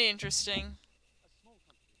mighty interesting.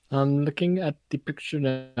 I'm looking at the picture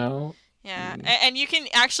now. Yeah, and you can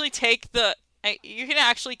actually take the. You can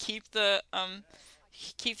actually keep the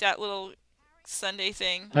keep that little sundae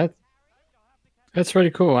thing. That's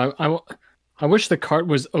pretty cool. I wish the cart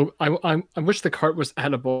was. I wish the cart was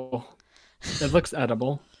edible. It looks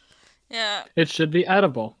edible. Yeah. It should be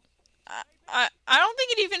edible. I don't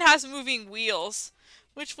think it even has moving wheels,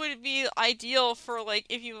 which would be ideal for like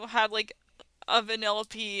if you had like a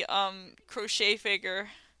Vanellope crochet figure,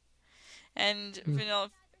 and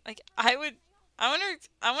vanilla like I want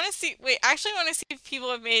to see. Wait, actually, I want to see if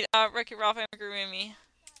people have made Wreck-It Ralph Amigurumi.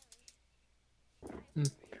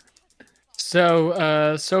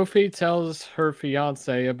 So Sophie tells her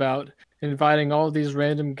fiance about inviting all these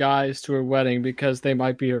random guys to her wedding because they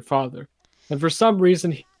might be her father, and for some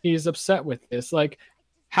reason he's upset with this. Like,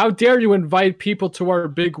 how dare you invite people to our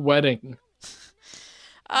big wedding?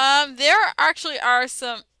 There actually are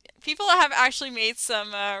some people that have actually made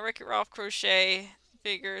some Wreck-It Ralph crochet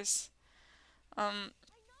figures.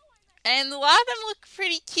 And a lot of them look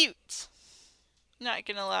pretty cute. Not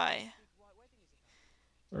gonna lie.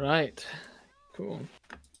 Right. Cool.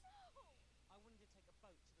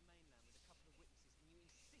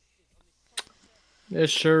 It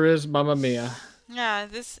sure is Mamma Mia. Yeah,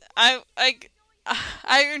 I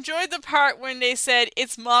enjoyed the part when they said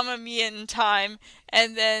it's Mamma Mia in time,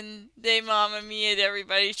 and then they Mamma Mia'd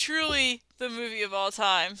everybody. Truly the movie of all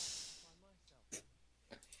time.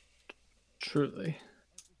 Truly.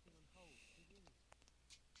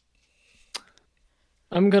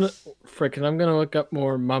 I'm gonna look up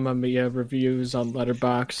more Mamma Mia reviews on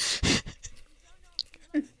Letterboxd.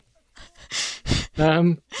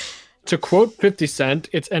 To quote 50 Cent,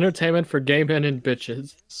 it's entertainment for gay men and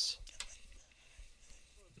bitches.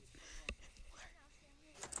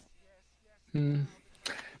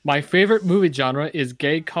 My favorite movie genre is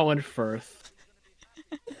gay Colin Firth.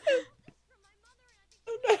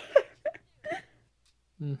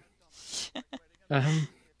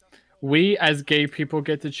 We, as gay people,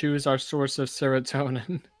 get to choose our source of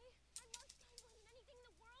serotonin.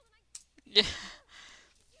 Yeah.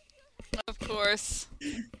 Of course.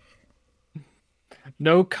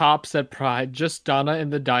 No cops at Pride, just Donna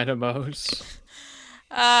and the Dynamos.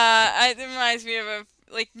 It reminds me of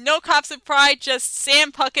like no cops of pride, just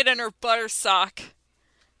Sam Puckett and her butter sock.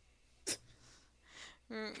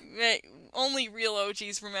 Only real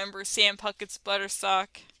OGs remember Sam Puckett's butter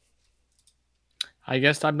sock. I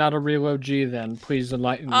guess I'm not a real OG then. Please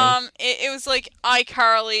enlighten me. It was like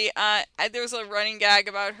iCarly. There was a running gag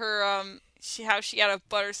about her. How she had a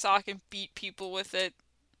butter sock and beat people with it.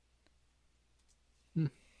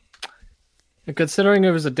 And considering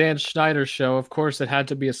it was a Dan Schneider show, of course it had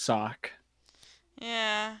to be a sock.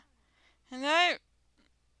 Yeah, and I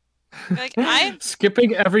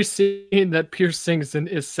skipping every scene that Pierce sings in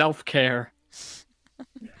is self-care.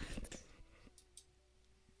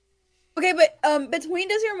 Okay, but between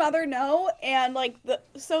Does Your Mother Know and like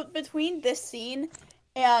between this scene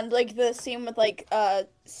and like the scene with like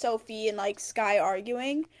Sophie and like Sky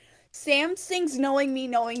arguing, Sam sings Knowing Me,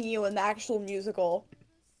 Knowing You in the actual musical.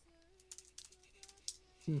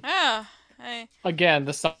 Yeah, Again,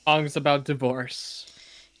 the song's about divorce.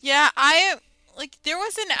 Yeah, there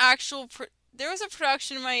was there was a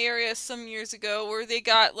production in my area some years ago where they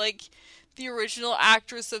got like the original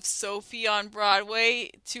actress of Sophie on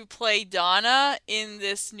Broadway to play Donna in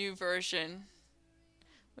this new version,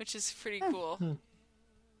 which is pretty cool.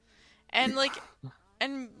 And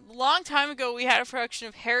and a long time ago we had a production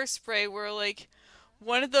of Hairspray where like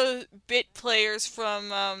one of the bit players from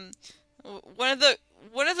one of the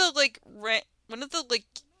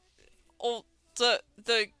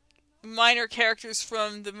minor characters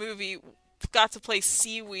from the movie got to play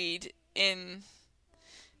Seaweed in,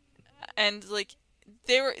 and like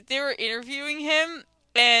they were interviewing him,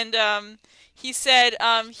 and he said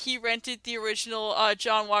he rented the original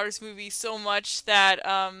John Waters movie so much that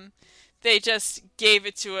they just gave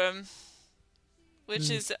it to him, which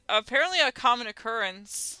is apparently a common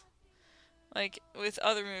occurrence like with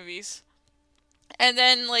other movies. And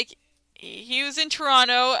then like he was in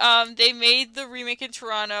Toronto. They made the remake in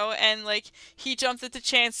Toronto, and like he jumped at the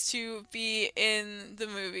chance to be in the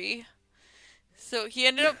movie. So he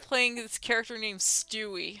ended up playing this character named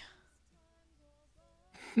Stewie.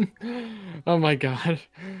 Oh my god.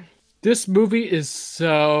 This movie is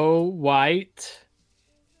so white.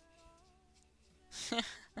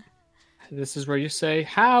 This is where you say,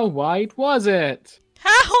 how white was it?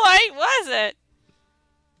 How white was it?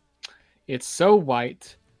 It's so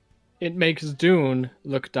white, it makes Dune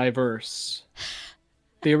look diverse.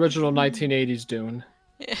 The original 1980s Dune.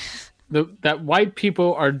 Yeah. That white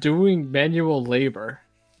people are doing manual labor.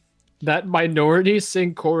 That minorities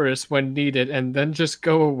sing chorus when needed and then just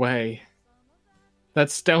go away. That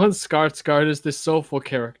Stellan Skarsgård is the soulful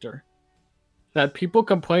character. That people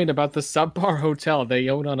complain about the subpar hotel they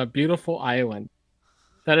own on a beautiful island.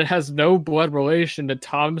 That it has no blood relation to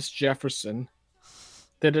Thomas Jefferson.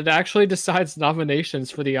 That it actually decides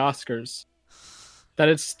nominations for the Oscars. That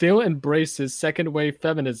it still embraces second-wave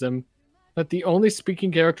feminism. That the only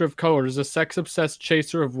speaking character of color is a sex-obsessed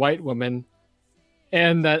chaser of white women.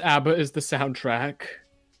 And that ABBA is the soundtrack.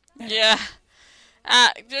 Yeah.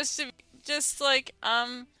 God,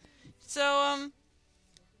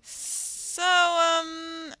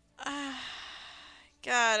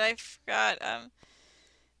 I forgot.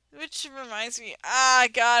 Which reminds me.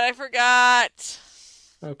 God, I forgot.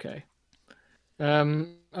 Okay.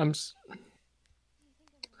 Let's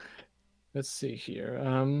see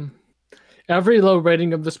here. Every low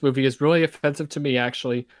rating of this movie is really offensive to me,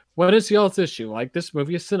 actually. What is y'all's issue? Like, this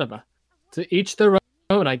movie is cinema. To each their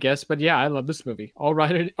own, I guess, but yeah, I love this movie.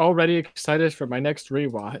 Already excited for my next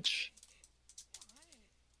rewatch.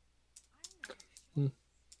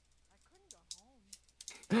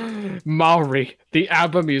 Maori, the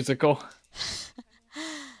ABBA musical.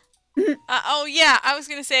 Oh yeah, I was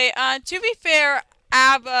gonna say, to be fair,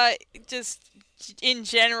 ABBA just, in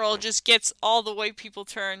general, just gets all the white people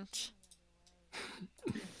turned.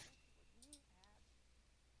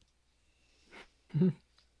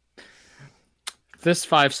 This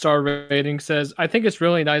 5-star rating says, I think it's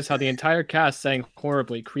really nice how the entire cast sang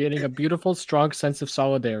horribly, creating a beautiful, strong sense of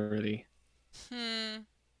solidarity.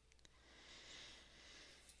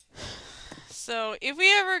 So, if we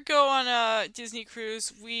ever go on a Disney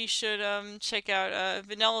cruise, we should check out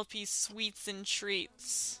Vanellope Sweets and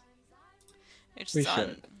Treats. We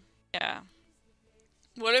should. Yeah.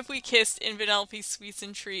 What if we kissed in Vanellope Sweets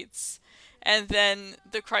and Treats, and then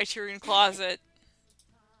the Criterion Closet?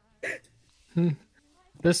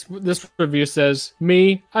 This review says,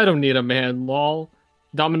 me, I don't need a man, lol.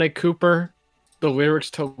 Dominic Cooper, the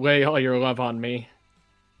lyrics to Lay All Your Love on Me.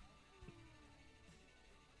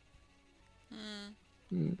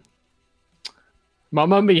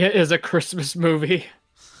 Mamma Mia is a Christmas movie.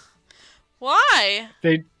 Why?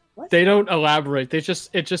 They don't elaborate. It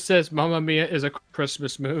just says Mamma Mia is a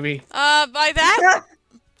Christmas movie. By that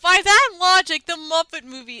logic, the Muppet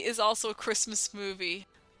movie is also a Christmas movie.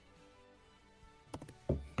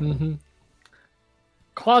 Mm-hmm.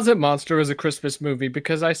 Closet Monster is a Christmas movie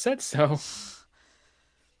because I said so.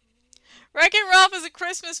 Wreck-It Ralph is a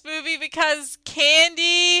Christmas movie because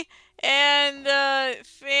candy and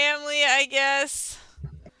family, I guess.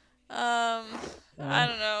 I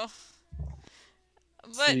don't know.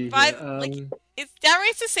 But that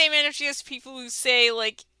rates the same energy as people who say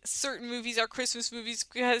like certain movies are Christmas movies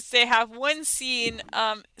because they have one scene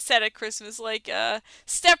set at Christmas, like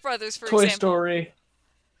Step Brothers, for example. Toy Story.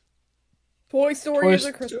 Toy Story is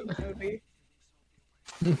a Christmas movie.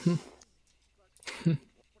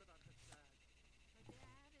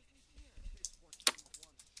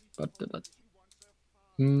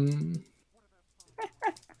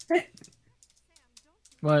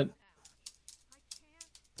 What?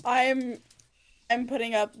 I'm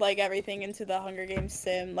putting up like everything into the Hunger Games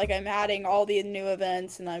sim. Like I'm adding all the new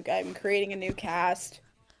events and I'm creating a new cast.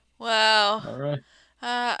 Wow. All right.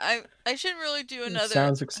 I should really do another.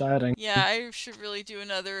 Sounds exciting. Yeah, I should really do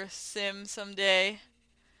another sim someday.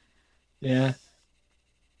 Yeah.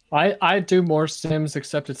 I do more sims,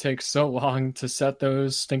 except it takes so long to set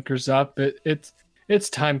those stinkers up. It's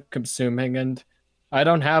time consuming, and I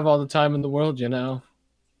don't have all the time in the world, you know.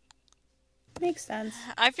 Makes sense.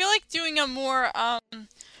 I feel like doing a more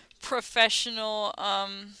professional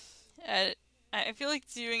I feel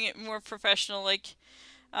like doing it more professional, like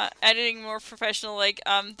editing more professional, like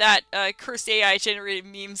that cursed AI generated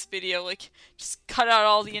memes video. Like just cut out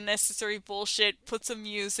all the unnecessary bullshit, put some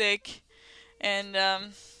music, and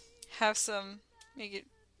have some make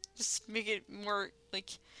it more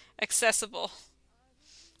like accessible.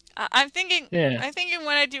 I'm thinking when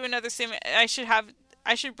I do another sim, I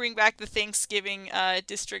should bring back the Thanksgiving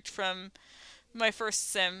district from my first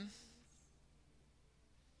sim.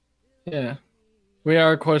 Yeah. We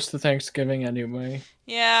are close to Thanksgiving anyway.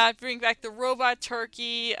 Yeah, I'd bring back the robot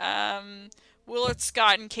turkey, Willard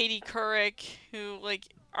Scott and Katie Couric, who like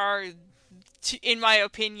are, in my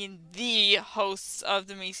opinion, the hosts of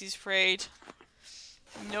the Macy's Parade.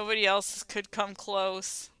 Nobody else could come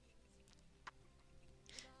close.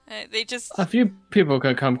 They just... A few people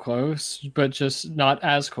could come close, but just not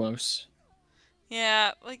as close.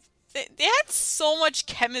 Yeah, like, they had so much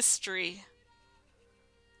chemistry.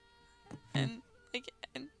 And,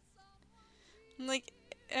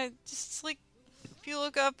 just, like, if you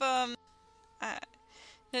look up,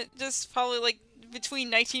 just probably, like,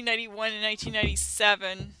 between 1991 and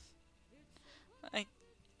 1997, like,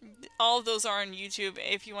 all of those are on YouTube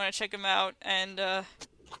if you want to check them out, and,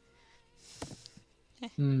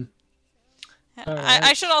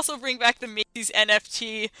 I should also bring back the Macy's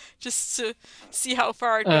NFT just to see how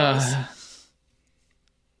far it goes.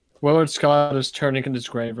 Willard Scott is turning in his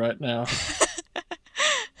grave right now.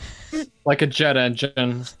 Like a jet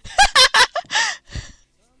engine.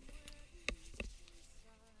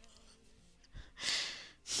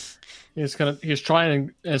 He's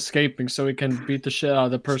trying escaping so he can beat the shit out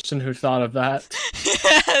of the person who thought of that.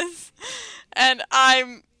 Yes. And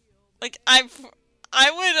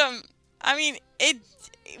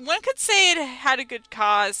one could say it had a good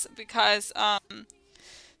cause because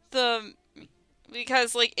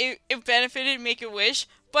it benefited Make-A-Wish,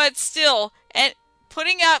 but still, and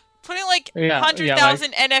putting like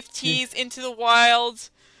 100,000 NFTs into the wild,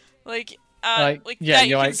 that you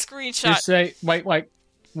can screenshot. You say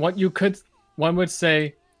one would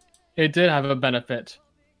say it did have a benefit,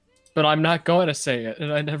 but I'm not going to say it,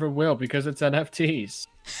 and I never will because it's NFTs.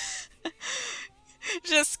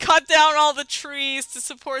 Just cut down all the trees to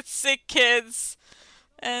support sick kids,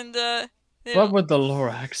 and what would the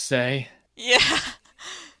Lorax say? Yeah.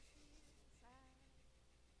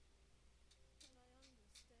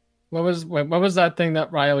 What was that thing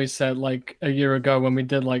that Riley said like a year ago when we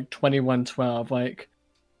did like 2112? Like,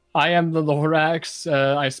 I am the Lorax.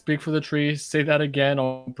 I speak for the trees. Say that again,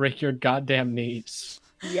 I'll break your goddamn knees.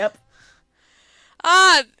 Yep.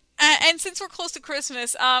 And since we're close to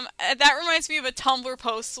Christmas, that reminds me of a Tumblr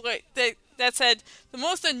post that said the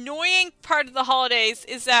most annoying part of the holidays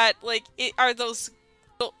is that are those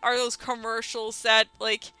commercials that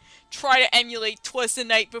like try to emulate "'Twas the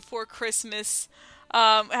Night Before Christmas,"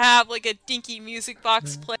 have like a dinky music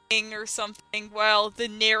box playing or something while the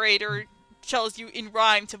narrator tells you in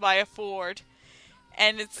rhyme to buy a Ford,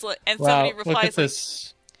 and it's like, and somebody replies, look at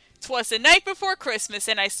this. "'Twas the night before Christmas,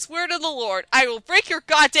 and I swear to the Lord, I will break your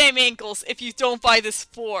goddamn ankles if you don't buy this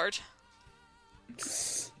Ford."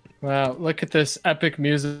 Wow, look at this epic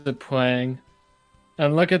music playing.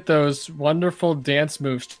 And look at those wonderful dance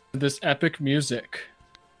moves to this epic music.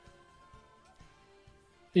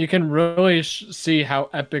 You can really see how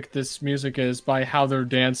epic this music is by how they're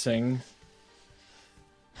dancing.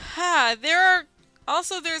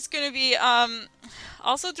 There's gonna be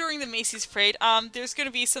also during the Macy's parade, there's gonna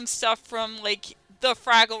be some stuff from like the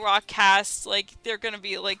Fraggle Rock cast. Like they're gonna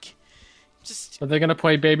be like just Are they gonna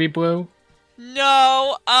play Baby Blue?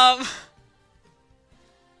 no, I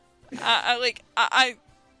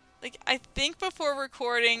think before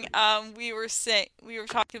recording, we were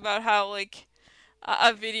talking about how like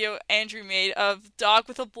a video Andrew made of Dog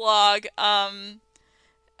with a Blog, uh,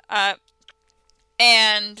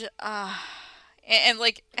 and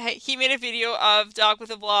like he made a video of Dog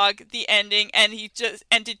with a Blog, the ending, and he just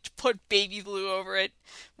ended to put Baby Blue over it,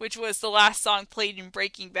 which was the last song played in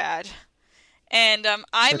Breaking Bad. And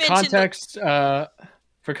I For mentioned context,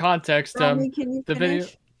 Romney, can you the video.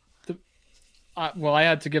 finish? Well, I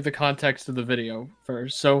had to give the context of the video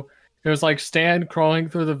first. So it was like Stan crawling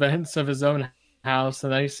through the vents of his own house,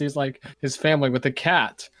 and then he sees like his family with a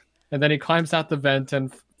cat, and then he climbs out the vent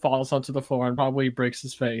and falls onto the floor and probably breaks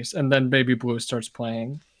his face, and then Baby Blue starts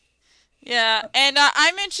playing. Yeah, and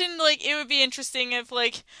I mentioned like it would be interesting if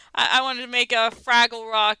like I wanted to make a Fraggle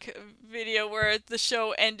Rock video where the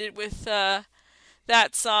show ended with that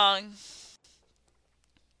song.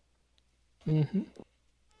 Mm-hmm.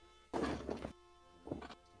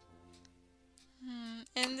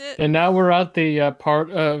 And And now we're at the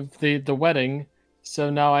part of the wedding, so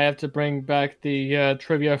now I have to bring back the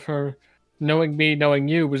trivia for "Knowing Me, Knowing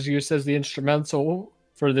You" was used as the instrumental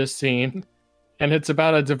for this scene, and it's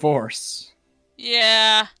about a divorce.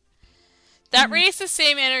 yeah, that raised the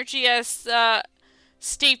same energy as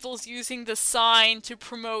Staples using the sign to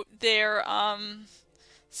promote their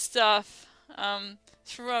stuff, to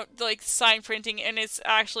promote like sign printing, and it's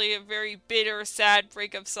actually a very bitter, sad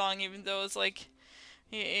breakup song, even though it's like,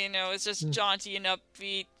 it's just jaunty and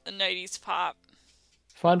upbeat, a 90s pop.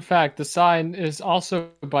 Fun fact, the sign is also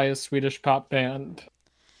by a Swedish pop band,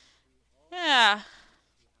 Yeah.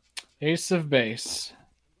 Ace of Base.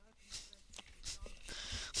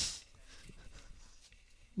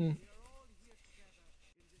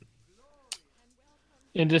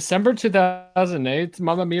 In December 2008,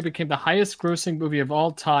 Mamma Mia became the highest grossing movie of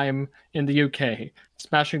all time in the UK,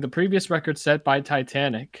 smashing the previous record set by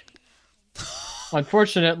Titanic.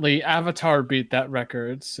 Unfortunately, Avatar beat that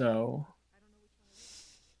record, so...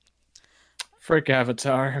 Frick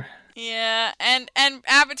Avatar. Yeah, and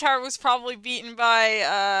Avatar was probably beaten by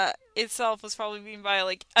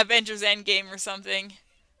like Avengers Endgame or something.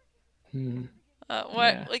 Yeah.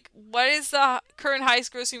 What is the current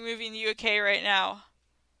highest grossing movie in the UK right now?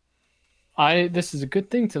 This is a good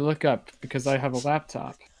thing to look up because I have a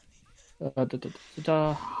laptop.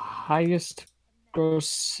 The highest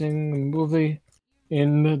grossing movie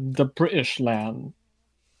in the British land.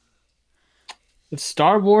 It's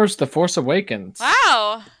Star Wars: The Force Awakens.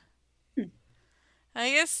 Wow. I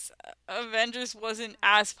guess Avengers wasn't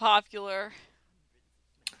as popular.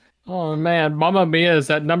 Oh man, Mamma Mia is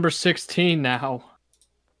at number 16 now.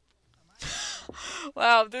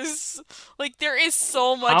 Wow, there is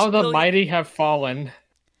so much. How the mighty have fallen.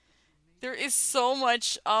 There is so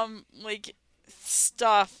much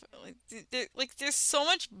stuff. There's so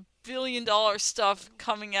much billion-dollar stuff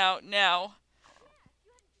coming out now.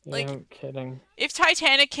 No kidding. If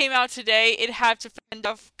Titanic came out today, it'd have to fend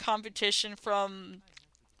off competition from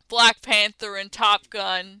Black Panther and Top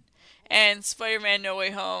Gun and Spider-Man No Way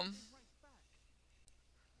Home.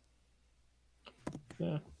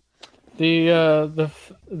 Yeah. The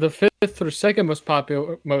fifth or second most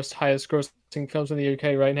popular, most highest grossing films in the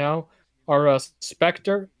UK right now are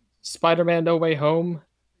Spectre, Spider-Man No Way Home,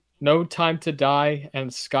 No Time to Die, and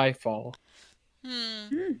Skyfall.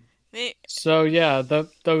 So yeah,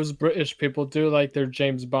 those British people do like their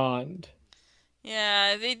James Bond.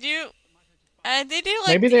 Yeah, they do. They do like.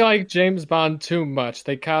 Maybe they like James Bond too much.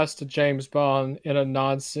 They cast a James Bond in a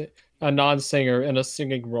non-singer in a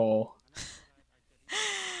singing role.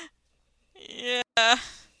 Yeah.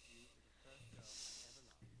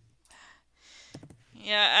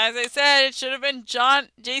 Yeah, as I said, it should have been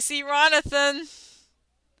J.C. Ronathan.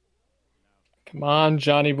 Come on,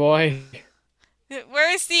 Johnny boy.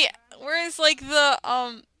 Where's like the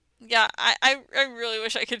yeah, I really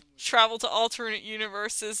wish I could travel to alternate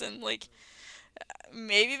universes and like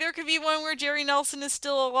maybe there could be one where Jerry Nelson is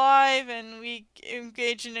still alive and we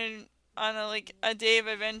engage on a day of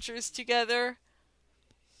adventures together.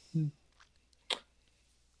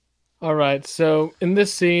 All right, so in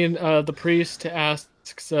this scene, the priest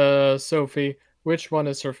asks Sophie which one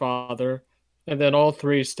is her father, and then all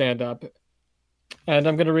three stand up. And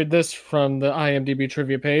I'm going to read this from the IMDb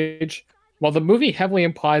trivia page. While the movie heavily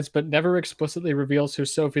implies but never explicitly reveals who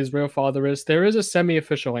Sophie's real father is, there is a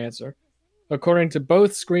semi-official answer. According to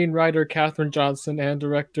both screenwriter Katherine Johnson and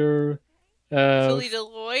director uh, Phyllida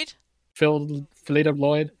Lloyd? Phyllida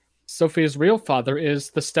Lloyd, Sophie's real father is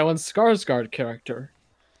the Stellan Skarsgård character,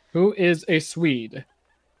 who is a Swede.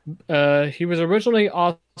 He was originally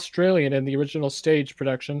Australian in the original stage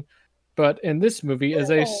production, but in this movie is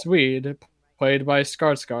a Oh, Swede played by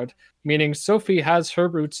Skarsgård, meaning Sophie has her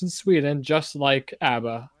roots in Sweden, just like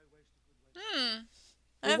ABBA. Hmm.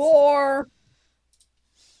 That's lore.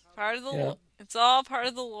 part of the Yeah. it's all part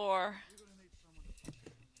of the lore.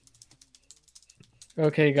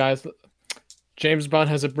 Okay, guys. James Bond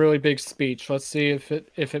has a really big speech. Let's see if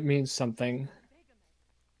it means something.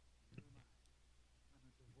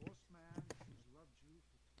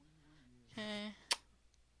 Okay.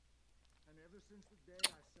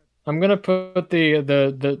 I'm gonna put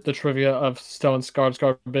the trivia of Stellan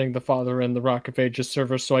Skarsgård being the father in the Rock of Ages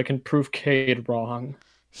server so I can prove Cade wrong.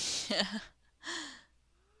 Yeah.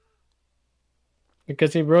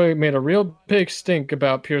 Because he really made a real big stink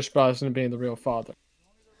about Pierce Brosnan being the real father.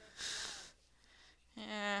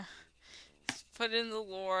 Yeah. Put in the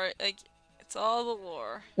lore. Like, it's all the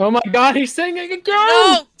lore. Oh my god, he's singing again!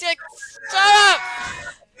 No! Dick! Shut up!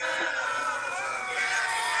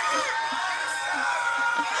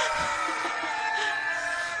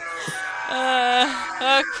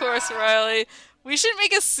 Of course, Riley. We should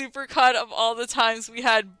make a supercut of all the times we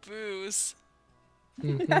had booze.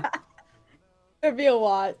 Mhm. It'd be a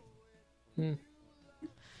lot.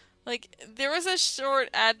 Like, there was a short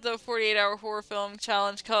at the 48-hour horror film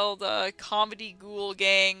challenge called Comedy Ghoul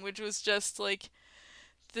Gang, which was just like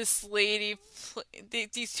this lady,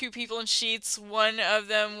 these two people in sheets. One of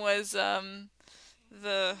them was one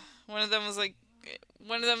of them was like,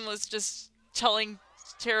 one of them was just telling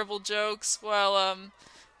terrible jokes while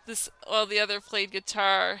the other played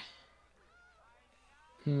guitar.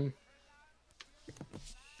 Hmm.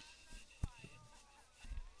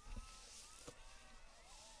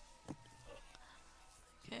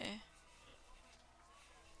 Okay.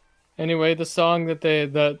 Anyway, the song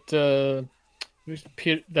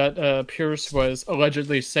Pierce was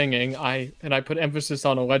allegedly singing, I put emphasis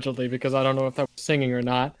on allegedly because I don't know if that was singing or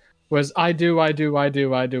not, was I Do, I Do, I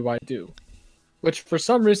Do, I Do, I Do, which for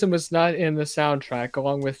some reason was not in the soundtrack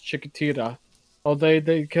along with Chiquitita, although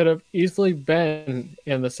they could have easily been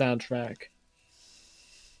in the soundtrack.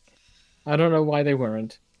 I don't know why they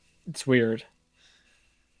weren't. It's weird.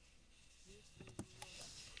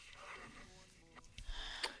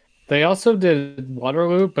 They also did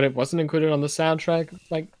Waterloo, but it wasn't included on the soundtrack.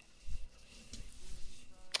 Like,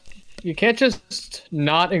 you can't just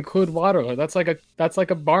not include Waterloo. That's like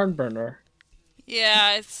a barn burner.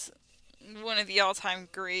 Yeah, it's one of the all-time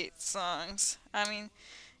great songs. I mean,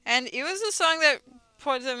 and it was a song that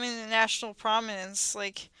put them in national prominence.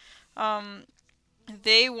 Like, um,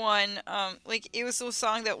 they won. Like it was the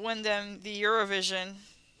song that won them the Eurovision.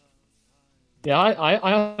 Yeah, I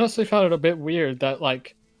honestly found it a bit weird that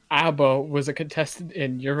like ABBA was a contestant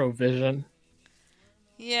in Eurovision.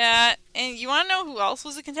 Yeah, and you want to know who else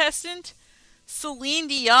was a contestant? Celine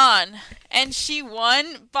Dion, and she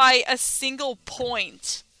won by a single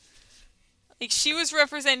point. Like she was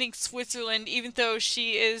representing Switzerland, even though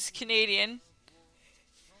she is Canadian.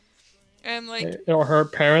 And like, Or her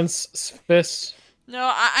parents' Swiss.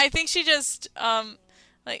 no, I think she just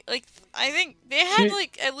like I think they had She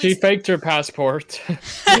like at she least faked her passport.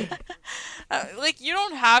 like you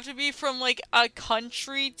don't have to be from like a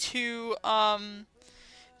country to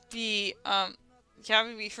be you have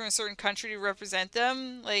to be from a certain country to represent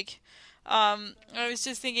them. Like I was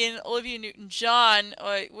just thinking Olivia Newton-John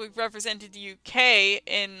represented the UK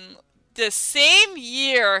in the same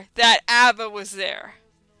year that ABBA was there.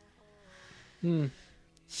 Hmm.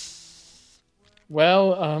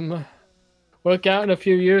 Well, look out in a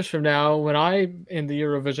few years from now when I'm in the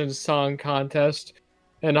Eurovision Song Contest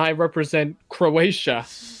and I represent Croatia.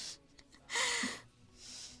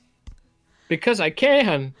 Because I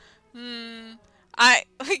can. I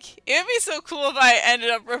like it would be so cool if I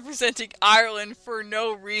ended up representing Ireland for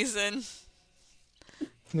no reason.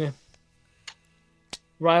 Yeah.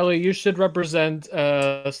 Riley, you should represent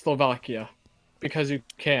Slovakia. Because you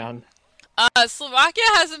can. Slovakia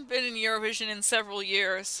hasn't been in Eurovision in several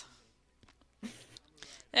years.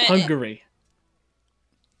 Hungary.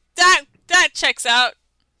 That checks out.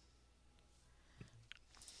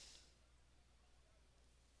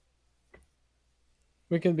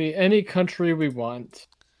 We can be any country we want.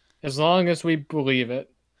 As long as we believe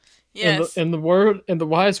it. Yes. In the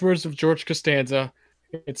wise words of George Costanza,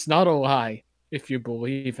 it's not a lie. if you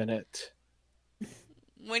believe in it.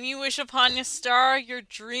 When you wish upon a star, your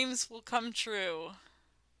dreams will come true.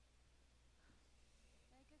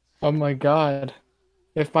 Oh my god.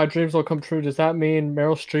 If my dreams will come true, does that mean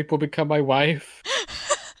Meryl Streep will become my wife?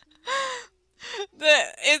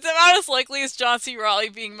 It's about as likely as John C. Reilly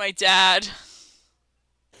being my dad.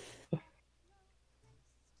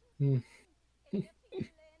 Yeah.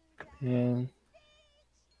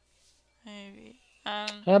 Maybe.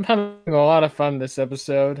 I'm having a lot of fun this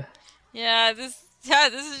episode. Yeah, this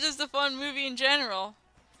is just a fun movie in general.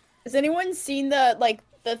 Has anyone seen the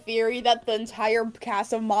theory that the entire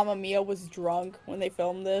cast of Mamma Mia was drunk when they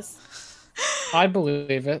filmed this? I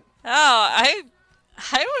believe it. Oh, I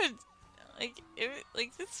would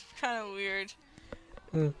it's kind of weird.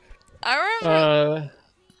 I remember.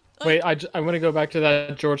 Wait, I want to go back to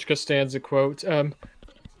that George Costanza quote.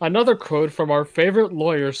 Another quote from our favorite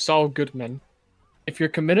lawyer, Saul Goodman. If you're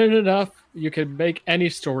committed enough, you can make any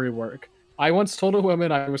story work. I once told a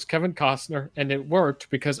woman I was Kevin Costner, and it worked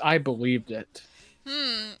because I believed it.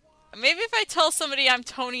 Maybe if I tell somebody I'm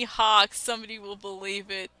Tony Hawk, somebody will believe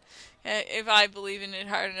it. If I believe in it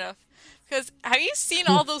hard enough. Because have you seen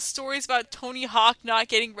all those stories about Tony Hawk not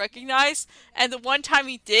getting recognized? And the one time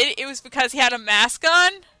he did, it was because he had a mask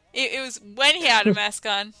on. It was when he had a mask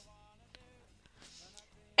on.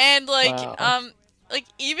 And Wow.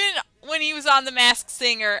 even when he was on The Masked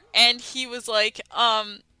Singer, and he was no,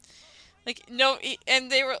 and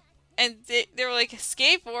they were like,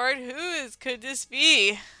 skateboard, could this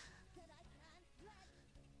be?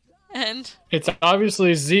 And It's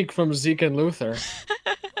obviously Zeke from Zeke and Luther.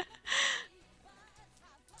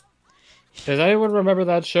 Does anyone remember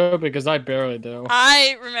that show? Because I barely do.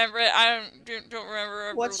 I remember it. I don't remember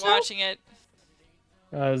ever What show? watching it.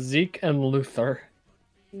 Zeke and Luther.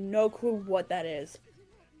 No clue what that is.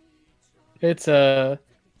 It's a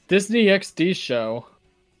Disney XD show.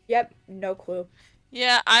 Yep, no clue.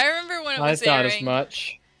 Yeah, I remember when it I was thought airing. as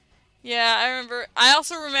much. Yeah, I remember. I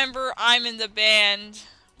also remember I'm in the Band,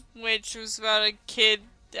 which was about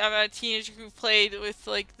a teenager who played with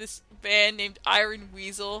this band named Iron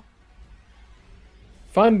Weasel.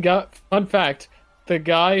 Fun fact: the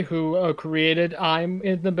guy who created I'm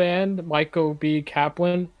in the Band, Michael B.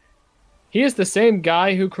 Kaplan, he is the same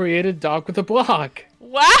guy who created Dog with a Block.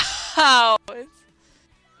 Wow!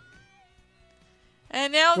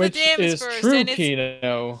 And now Which the dam is burst, true and it's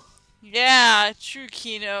Kino. yeah, true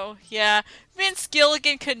Kino. Yeah, Vince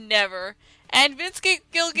Gilligan could never. And Vince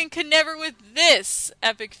Gilligan could never with this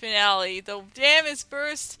epic finale. The dam is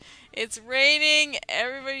burst. It's raining.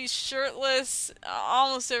 Everybody's shirtless.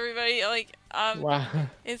 Almost everybody. Wow.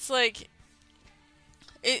 It's like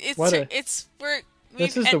it's where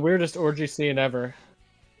This is the weirdest orgy scene ever.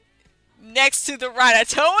 next to the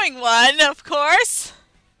Ratatouille one, of course.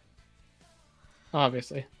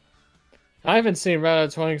 Obviously. I haven't seen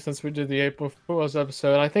Ratatouille since we did the April Fool's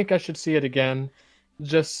episode. I think I should see it again.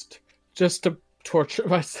 Just to torture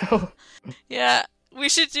myself. Yeah, we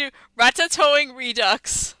should do Ratatouille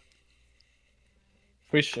Redux.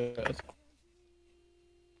 We should.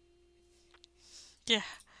 Yeah,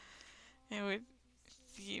 it would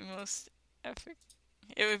be most epic.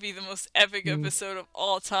 It would be the most epic episode of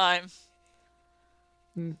all time.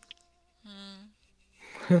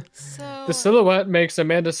 So The silhouette makes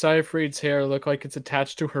Amanda Seyfried's hair look like it's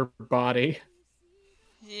attached to her body.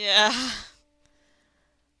 yeah.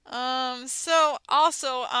 So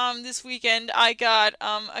also this weekend I got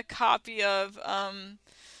a copy of the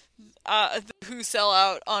Who Sell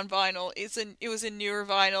Out on vinyl. It was a newer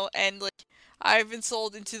vinyl, and I've been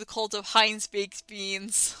sold into the cult of Heinz baked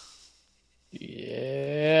beans.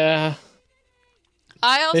 Yeah.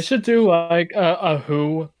 I also They should do like a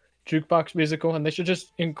Who jukebox musical, and they should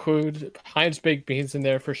just include Heinz baked beans in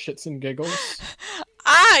there for shits and giggles.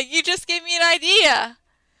 you just gave me an idea.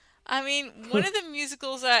 I mean, one of the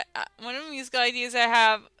musical ideas I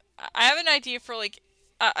have an idea for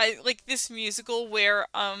I like this musical where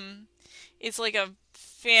it's like a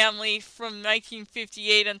family from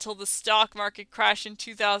 1958 until the stock market crashed in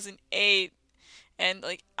 2008, and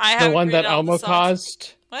I The haven't one that written all the Elmo songs.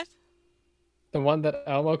 caused? What? The one that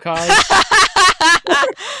Elmo caused?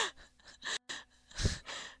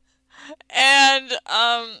 And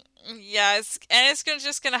yeah, it's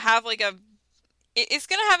gonna have it's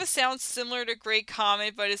gonna have a sound similar to Great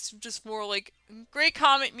Comet, but it's just more like Great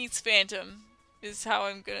Comet meets Phantom is how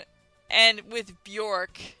I'm gonna, and with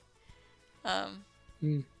Bjork.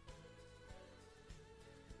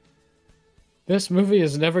 This movie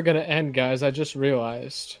is never gonna end, guys. I just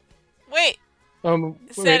realized. Wait, Wait,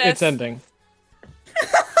 it's ending.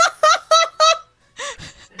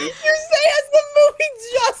 You're saying as the movie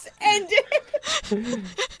just ended?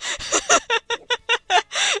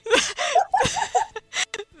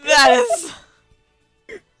 That is.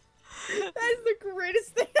 That is the greatest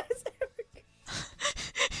thing that's ever.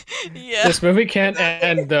 Yeah. This movie can't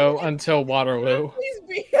end though until Waterloo. Please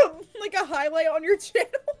be like a highlight on your channel.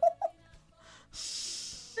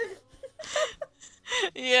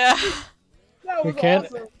 Yeah. That We was can't-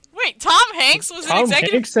 awesome. Wait, Tom Hanks was an Tom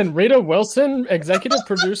executive. Hanks and Rita Wilson executive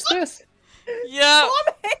produced this? Yeah.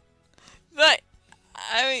 Tom Hanks. But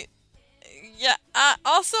I mean, yeah.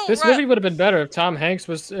 Also, This movie would have been better if Tom Hanks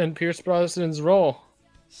was in Pierce Brosnan's role.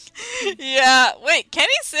 Yeah. Wait, can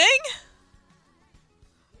he sing?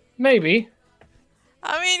 Maybe.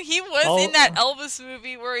 I mean, he was in that Elvis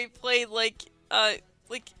movie where he played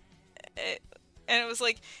and it was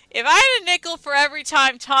like, if I had a nickel for every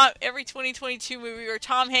 2022 movie where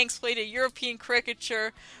Tom Hanks played a European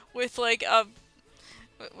caricature with who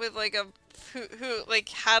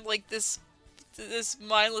had like this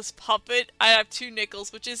mindless puppet, I'd have 2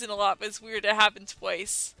 nickels, which isn't a lot, but it's weird to happen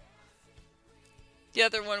twice. The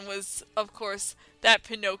other one was, of course, that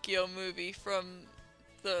Pinocchio movie from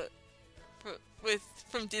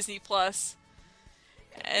Disney Plus.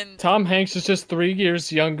 And Tom Hanks is just 3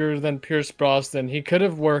 years younger than Pierce Brosnan. He could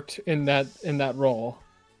have worked in that role.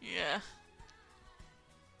 yeah.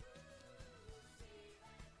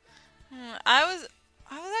 I was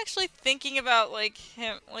actually thinking about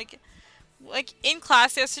him in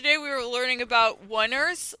class yesterday. We were learning about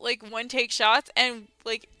oneers, like one take shots, and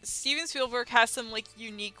Steven Spielberg has some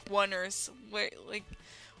unique oneers where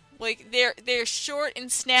they're short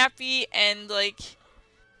and snappy, and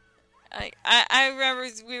I remember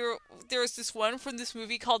there was this one from this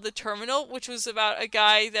movie called The Terminal, which was about a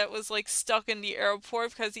guy that was stuck in the airport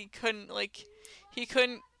because he couldn't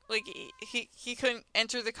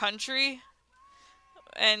enter the country,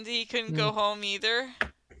 and he couldn't go home either.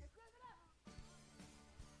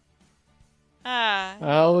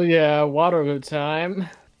 Oh yeah, Waterloo time.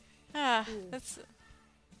 This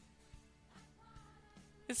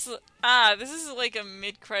is like a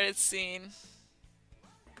mid-credit scene.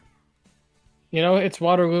 You know, it's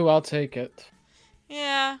Waterloo, I'll take it.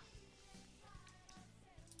 Yeah.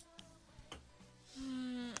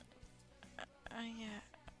 Yeah.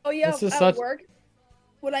 Oh yeah, This is at work,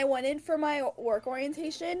 when I went in for my work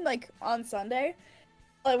orientation, on Sunday,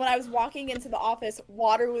 when I was walking into the office,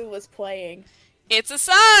 Waterloo was playing. It's a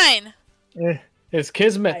sign! It's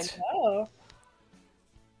Kismet. I know.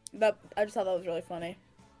 I just thought that was really funny.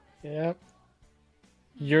 Yeah.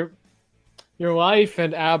 Your life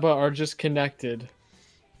and ABBA are just connected.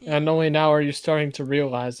 Yeah. And only now are you starting to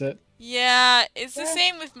realize it. Yeah, it's the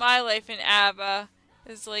same with my life in ABBA.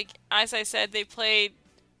 It's as I said, they played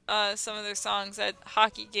some of their songs at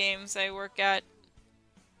hockey games I work at.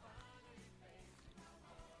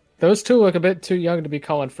 Those two look a bit too young to be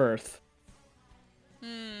Colin Firth.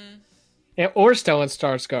 Or Stellan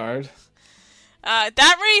Skarsgård.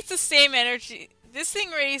 That radiates the same energy. This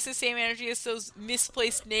thing radiates the same energy as those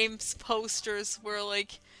misplaced names posters where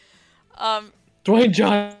Dwayne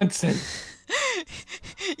Johnson.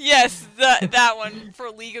 Yes, that one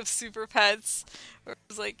for League of Super Pets. Where it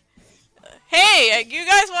was hey, you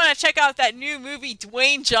guys want to check out that new movie,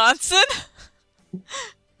 Dwayne Johnson?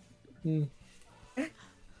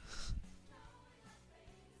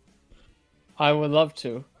 I would love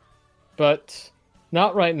to. But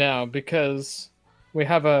not right now, because we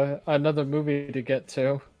have another movie to get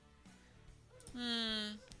to.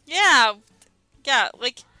 Yeah.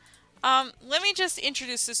 Let me just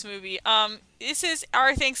introduce this movie. This is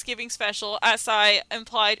our Thanksgiving special, as I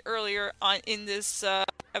implied earlier in this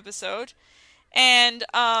episode. And,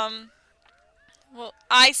 well,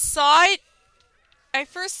 I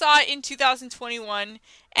first saw it in 2021,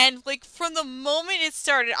 and, from the moment it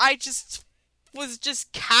started, I was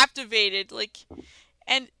captivated,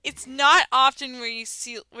 and it's not often where you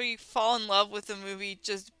fall in love with a movie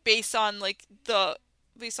just based on, the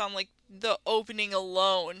opening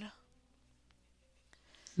alone.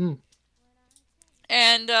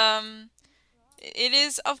 And, it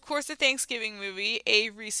is, of course, a Thanksgiving movie, a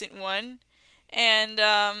recent one, and,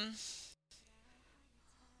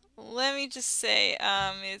 let me just say,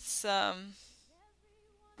 I'm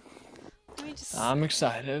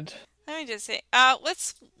excited. Let me just say,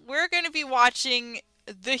 we're going to be watching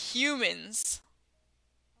The Humans.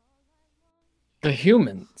 The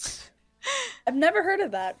Humans. I've never heard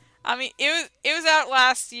of that. I mean, it was out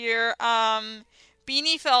last year.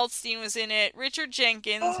 Beanie Feldstein was in it. Richard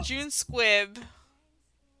Jenkins, June Squibb.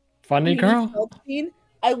 Funny girl. Feldstein?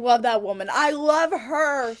 I love that woman. I love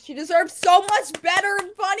her. She deserves so much better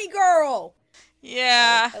than Funny Girl.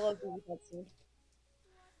 Yeah. I love Beanie Feldstein.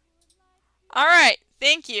 All right.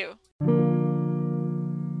 Thank you.